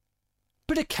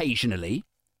 but occasionally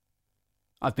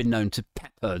I've been known to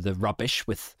pepper the rubbish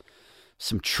with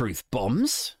some truth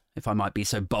bombs, if I might be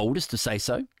so bold as to say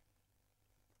so.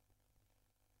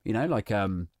 Like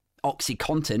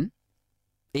OxyContin.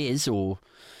 is, or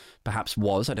perhaps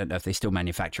was, I don't know if they still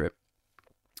manufacture it.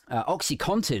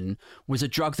 OxyContin was a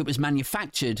drug that was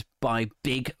manufactured by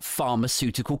big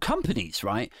pharmaceutical companies,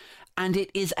 right? And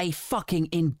it is a fucking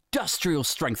industrial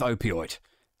strength opioid.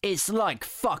 It's like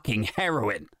fucking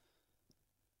heroin.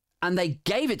 And they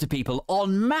gave it to people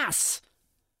en masse.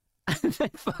 And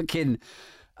they fucking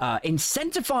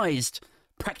incentivized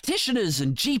practitioners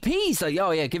and GPs. Like,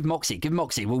 oh yeah, give them Oxy, give them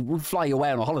Oxy. We'll fly you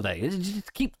away on a holiday.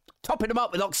 Just keep topping them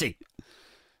up with Oxy.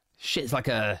 Shit's like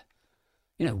a,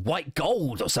 white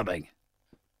gold or something.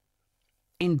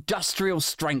 Industrial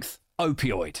strength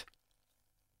opioid.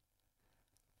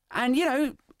 And,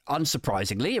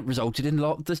 unsurprisingly, it resulted in a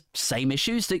lot of the same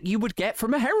issues that you would get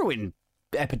from a heroin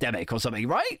epidemic or something,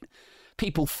 right?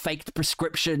 People faked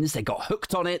prescriptions, they got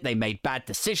hooked on it, they made bad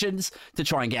decisions to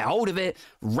try and get hold of it,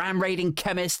 ram raiding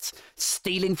chemists,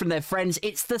 stealing from their friends.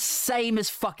 It's the same as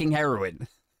fucking heroin.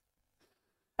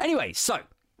 Anyway, so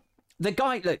the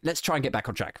guy, look, let's try and get back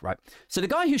on track, right? So the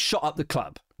guy who shot up the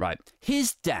club, right?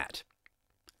 His dad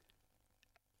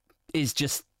is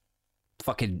just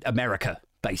fucking America,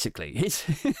 basically.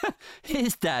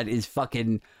 His dad is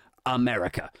fucking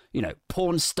America.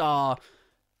 Porn star,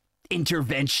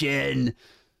 intervention,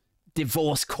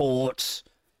 divorce court.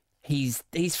 He's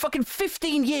fucking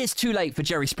 15 years too late for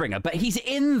Jerry Springer, but he's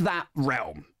in that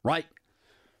realm, right?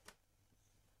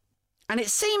 And it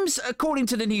seems, according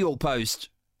to the New York Post,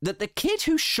 that the kid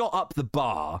who shot up the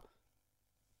bar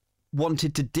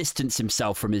wanted to distance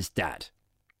himself from his dad,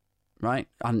 right?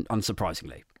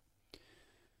 Unsurprisingly.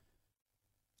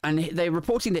 And they're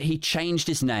reporting that he changed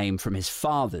his name from his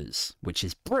father's, which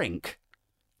is Brink,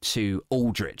 to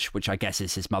Aldridge, which I guess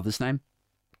is his mother's name.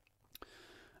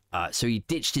 So he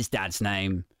ditched his dad's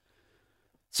name.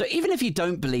 So even if you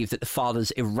don't believe that the father's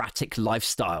erratic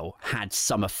lifestyle had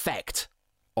some effect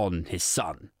on his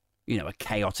son, a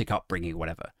chaotic upbringing or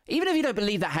whatever, even if you don't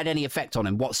believe that had any effect on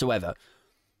him whatsoever,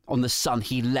 on the son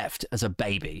he left as a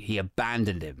baby, he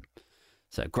abandoned him.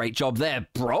 So great job there,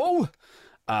 bro.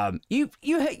 You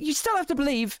still have to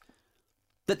believe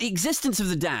that the existence of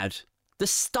the dad, the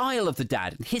style of the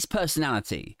dad, his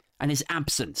personality, and his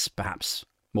absence, perhaps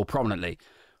more prominently,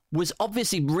 was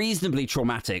obviously reasonably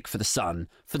traumatic for the son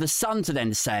to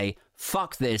then say,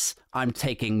 fuck this, I'm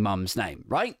taking mum's name,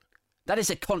 right? That is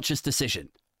a conscious decision.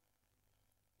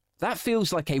 That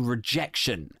feels like a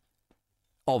rejection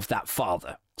of that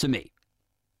father to me.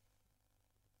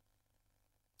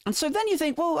 And so then you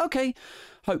think, well, okay,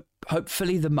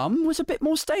 hopefully the mum was a bit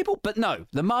more stable. But no,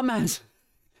 the mum has...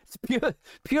 It's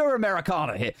pure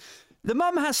Americana here. The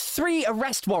mum has 3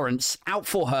 arrest warrants out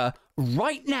for her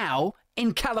right now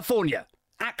in California.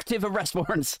 Active arrest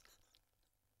warrants.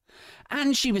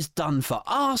 And she was done for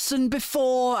arson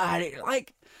before. And I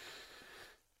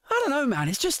don't know, man.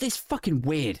 It's fucking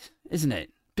weird, isn't it?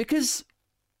 Because,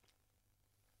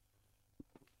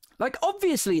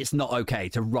 obviously it's not okay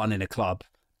to run in a club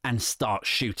and start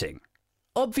shooting.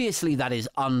 Obviously that is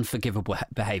unforgivable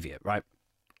behavior, right?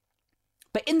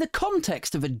 But in the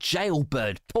context of a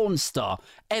jailbird porn star,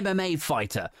 MMA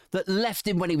fighter that left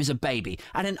him when he was a baby,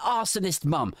 and an arsonist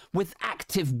mum with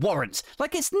active warrants,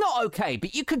 it's not okay,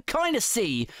 but you can kind of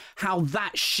see how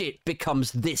that shit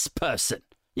becomes this person.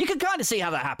 You can kind of see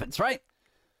how that happens, right?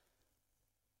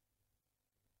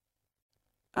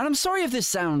 And I'm sorry if this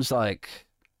sounds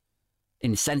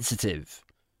insensitive,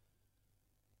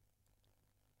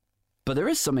 but there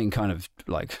is something kind of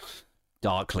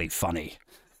darkly funny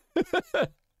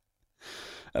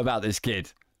about this kid,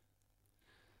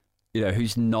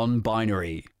 who's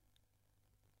non-binary.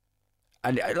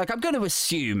 And I'm going to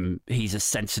assume he's a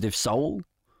sensitive soul.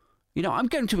 I'm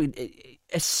going to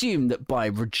assume that by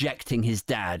rejecting his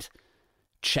dad,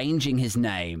 changing his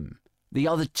name, the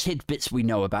other tidbits we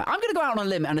know about, I'm going to go out on a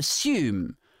limb and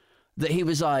assume that he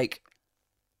was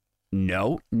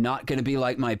no, not going to be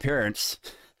like my parents.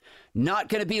 Not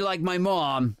going to be like my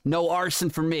mom. No arson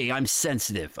for me. I'm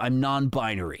sensitive. I'm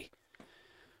non-binary.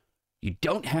 You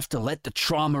don't have to let the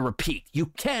trauma repeat. You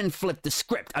can flip the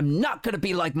script. I'm not going to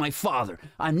be like my father.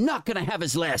 I'm not going to have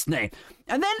his last name.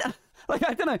 And then,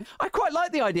 I don't know, I quite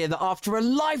like the idea that after a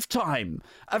lifetime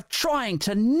of trying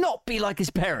to not be like his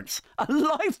parents, a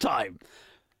lifetime,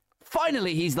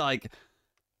 finally he's I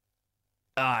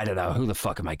don't know, who the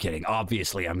fuck am I kidding?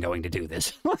 Obviously I'm going to do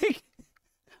this.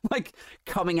 Like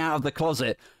coming out of the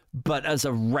closet, but as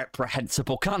a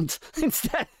reprehensible cunt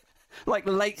instead.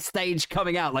 Late stage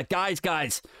coming out. Guys,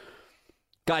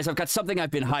 I've got something I've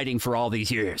been hiding for all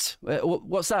these years.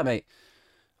 What's that, mate?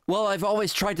 Well, I've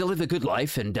always tried to live a good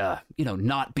life and,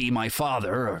 not be my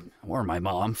father or my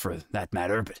mom for that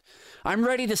matter. But I'm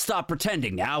ready to stop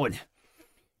pretending now. And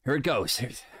here it goes.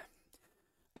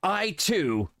 I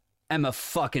too am a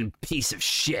fucking piece of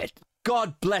shit.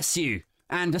 God bless you,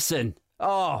 Anderson.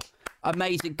 Oh,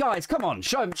 amazing. Guys, come on,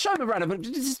 show him a round of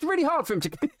applause. It's really hard for him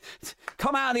to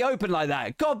come out in the open like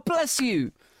that. God bless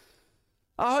you.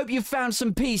 I hope you've found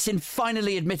some peace in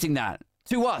finally admitting that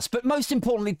to us, but most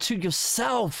importantly to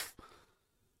yourself.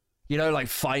 You know, like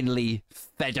finally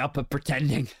fed up of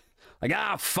pretending.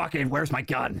 Like, fuck it, where's my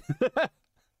gun?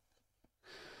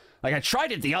 Like, I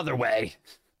tried it the other way.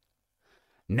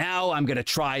 Now I'm going to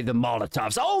try the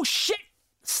Molotovs. Oh, shit!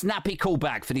 Snappy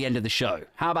callback for the end of the show.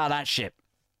 How about that shit?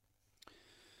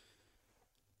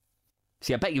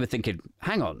 See, I bet you were thinking,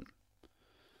 hang on.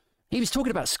 He was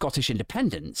talking about Scottish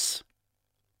independence.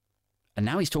 And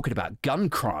now he's talking about gun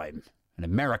crime and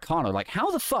Americana. Like,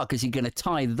 how the fuck is he going to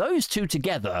tie those two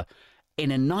together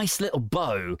in a nice little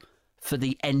bow for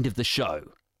the end of the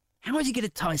show? How is he going to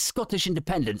tie Scottish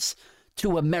independence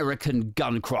to American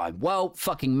gun crime? Well,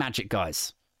 fucking magic,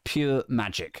 guys. Pure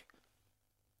magic.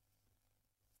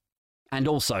 And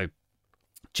also,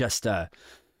 just,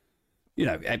 you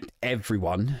know,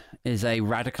 everyone is a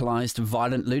radicalized,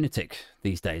 violent lunatic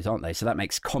these days, aren't they? So that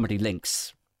makes comedy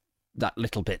links that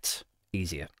little bit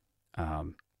easier.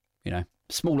 You know,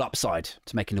 small upside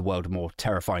to making the world a more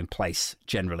terrifying place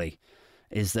generally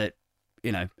is that,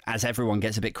 you know, as everyone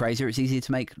gets a bit crazier, it's easier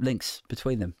to make links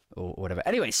between them or whatever.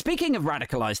 Anyway, speaking of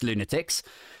radicalized lunatics,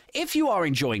 if you are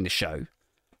enjoying the show,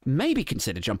 maybe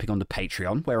consider jumping on the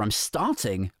Patreon, where I'm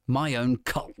starting my own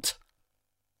cult.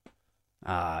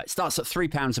 It starts at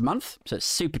 £3 a month, so it's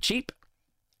super cheap.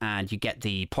 And you get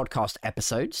the podcast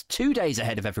episodes 2 days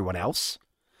ahead of everyone else.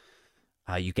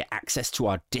 You get access to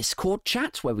our Discord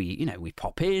chat, where we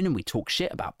pop in and we talk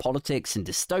shit about politics and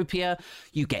dystopia.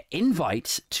 You get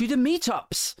invites to the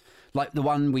meetups, like the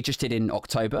one we just did in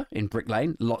October in Brick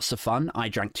Lane. Lots of fun. I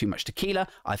drank too much tequila.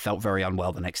 I felt very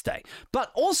unwell the next day.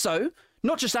 But also,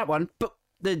 not just that one, but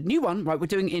the new one, right, we're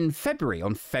doing in February.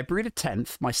 On February the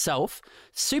 10th, myself,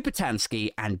 Super Tansky,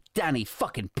 and Danny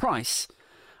fucking Price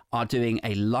are doing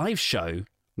a live show.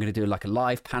 I'm going to do like a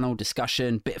live panel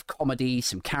discussion, bit of comedy,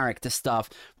 some character stuff.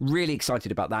 Really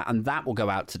excited about that. And that will go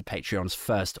out to the Patreons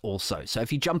first also. So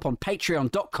if you jump on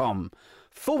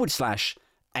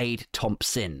patreon.com/Aid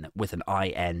Thompson with an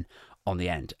IN on the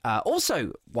end.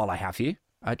 Also, while I have you,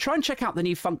 try and check out the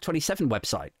new Funk 27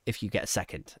 website if you get a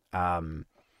second. So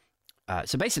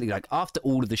basically, like, after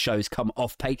all of the shows come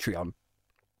off Patreon,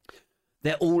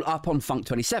 they're all up on Funk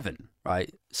 27,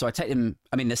 right? So I take them,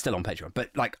 I mean, they're still on Patreon, but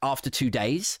like after 2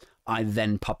 days, I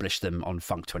then publish them on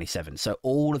Funk 27. So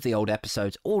all of the old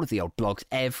episodes, all of the old blogs,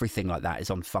 everything like that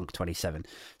is on Funk 27.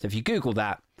 So if you Google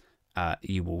that,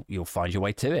 you'll find your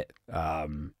way to it.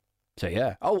 So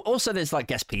yeah. Oh, also there's like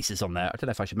guest pieces on there. I don't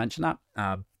know if I should mention that.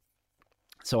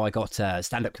 So I got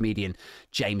stand-up comedian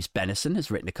James Benison has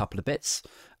written a couple of bits.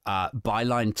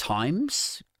 Byline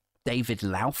Times, David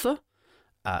Lowther.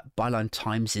 Byline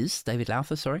Times is David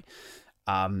Lowther, sorry.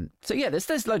 So yeah,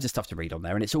 there's loads of stuff to read on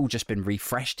there, and it's all just been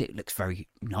refreshed. It looks very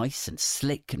nice and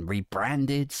slick and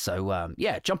rebranded. So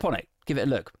yeah, jump on it, give it a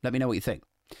look. Let me know what you think.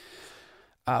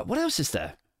 What else is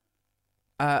there?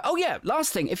 Oh yeah,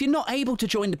 last thing. If you're not able to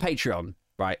join the Patreon,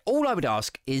 right, all I would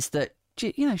ask is that,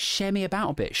 you know, share me about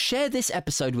a bit. Share this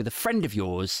episode with a friend of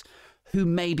yours who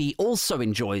maybe also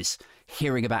enjoys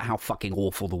hearing about how fucking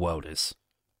awful the world is.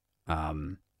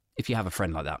 If you have a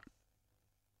friend like that,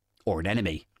 or an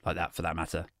enemy like that for that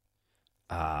matter,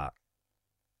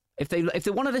 if they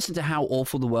want to listen to how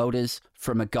awful the world is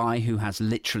from a guy who has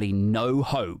literally no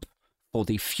hope for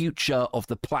the future of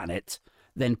the planet,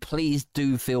 then please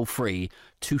do feel free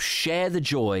to share the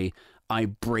joy I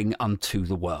bring unto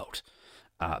the world.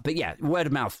 But yeah, word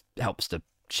of mouth helps the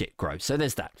shit grow. So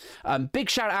there's that. Big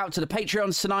shout out to the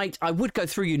Patreons tonight. I would go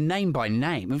through you name by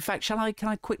name. In fact, can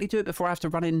I quickly do it before I have to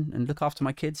run in and look after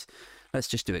my kids? Let's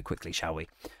just do it quickly, shall we?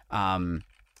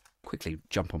 Quickly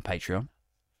jump on Patreon.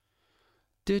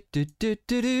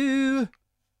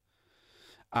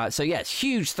 So yes,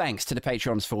 huge thanks to the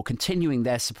Patreons for continuing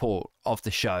their support of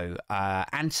the show.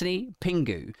 Anthony,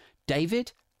 Pingu,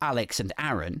 David, Alex and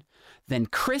Aaron, then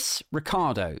Chris,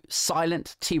 Ricardo,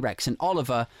 Silent, T-Rex and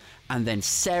Oliver, and then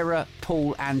Sarah,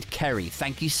 Paul and Kerry.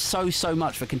 Thank you so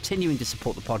much for continuing to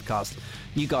support the podcast.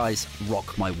 You guys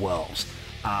rock my world.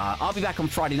 I'll be back on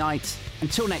Friday night.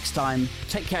 Until next time,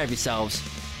 take care of yourselves.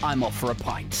 I'm off for a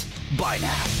pint. Bye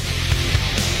now.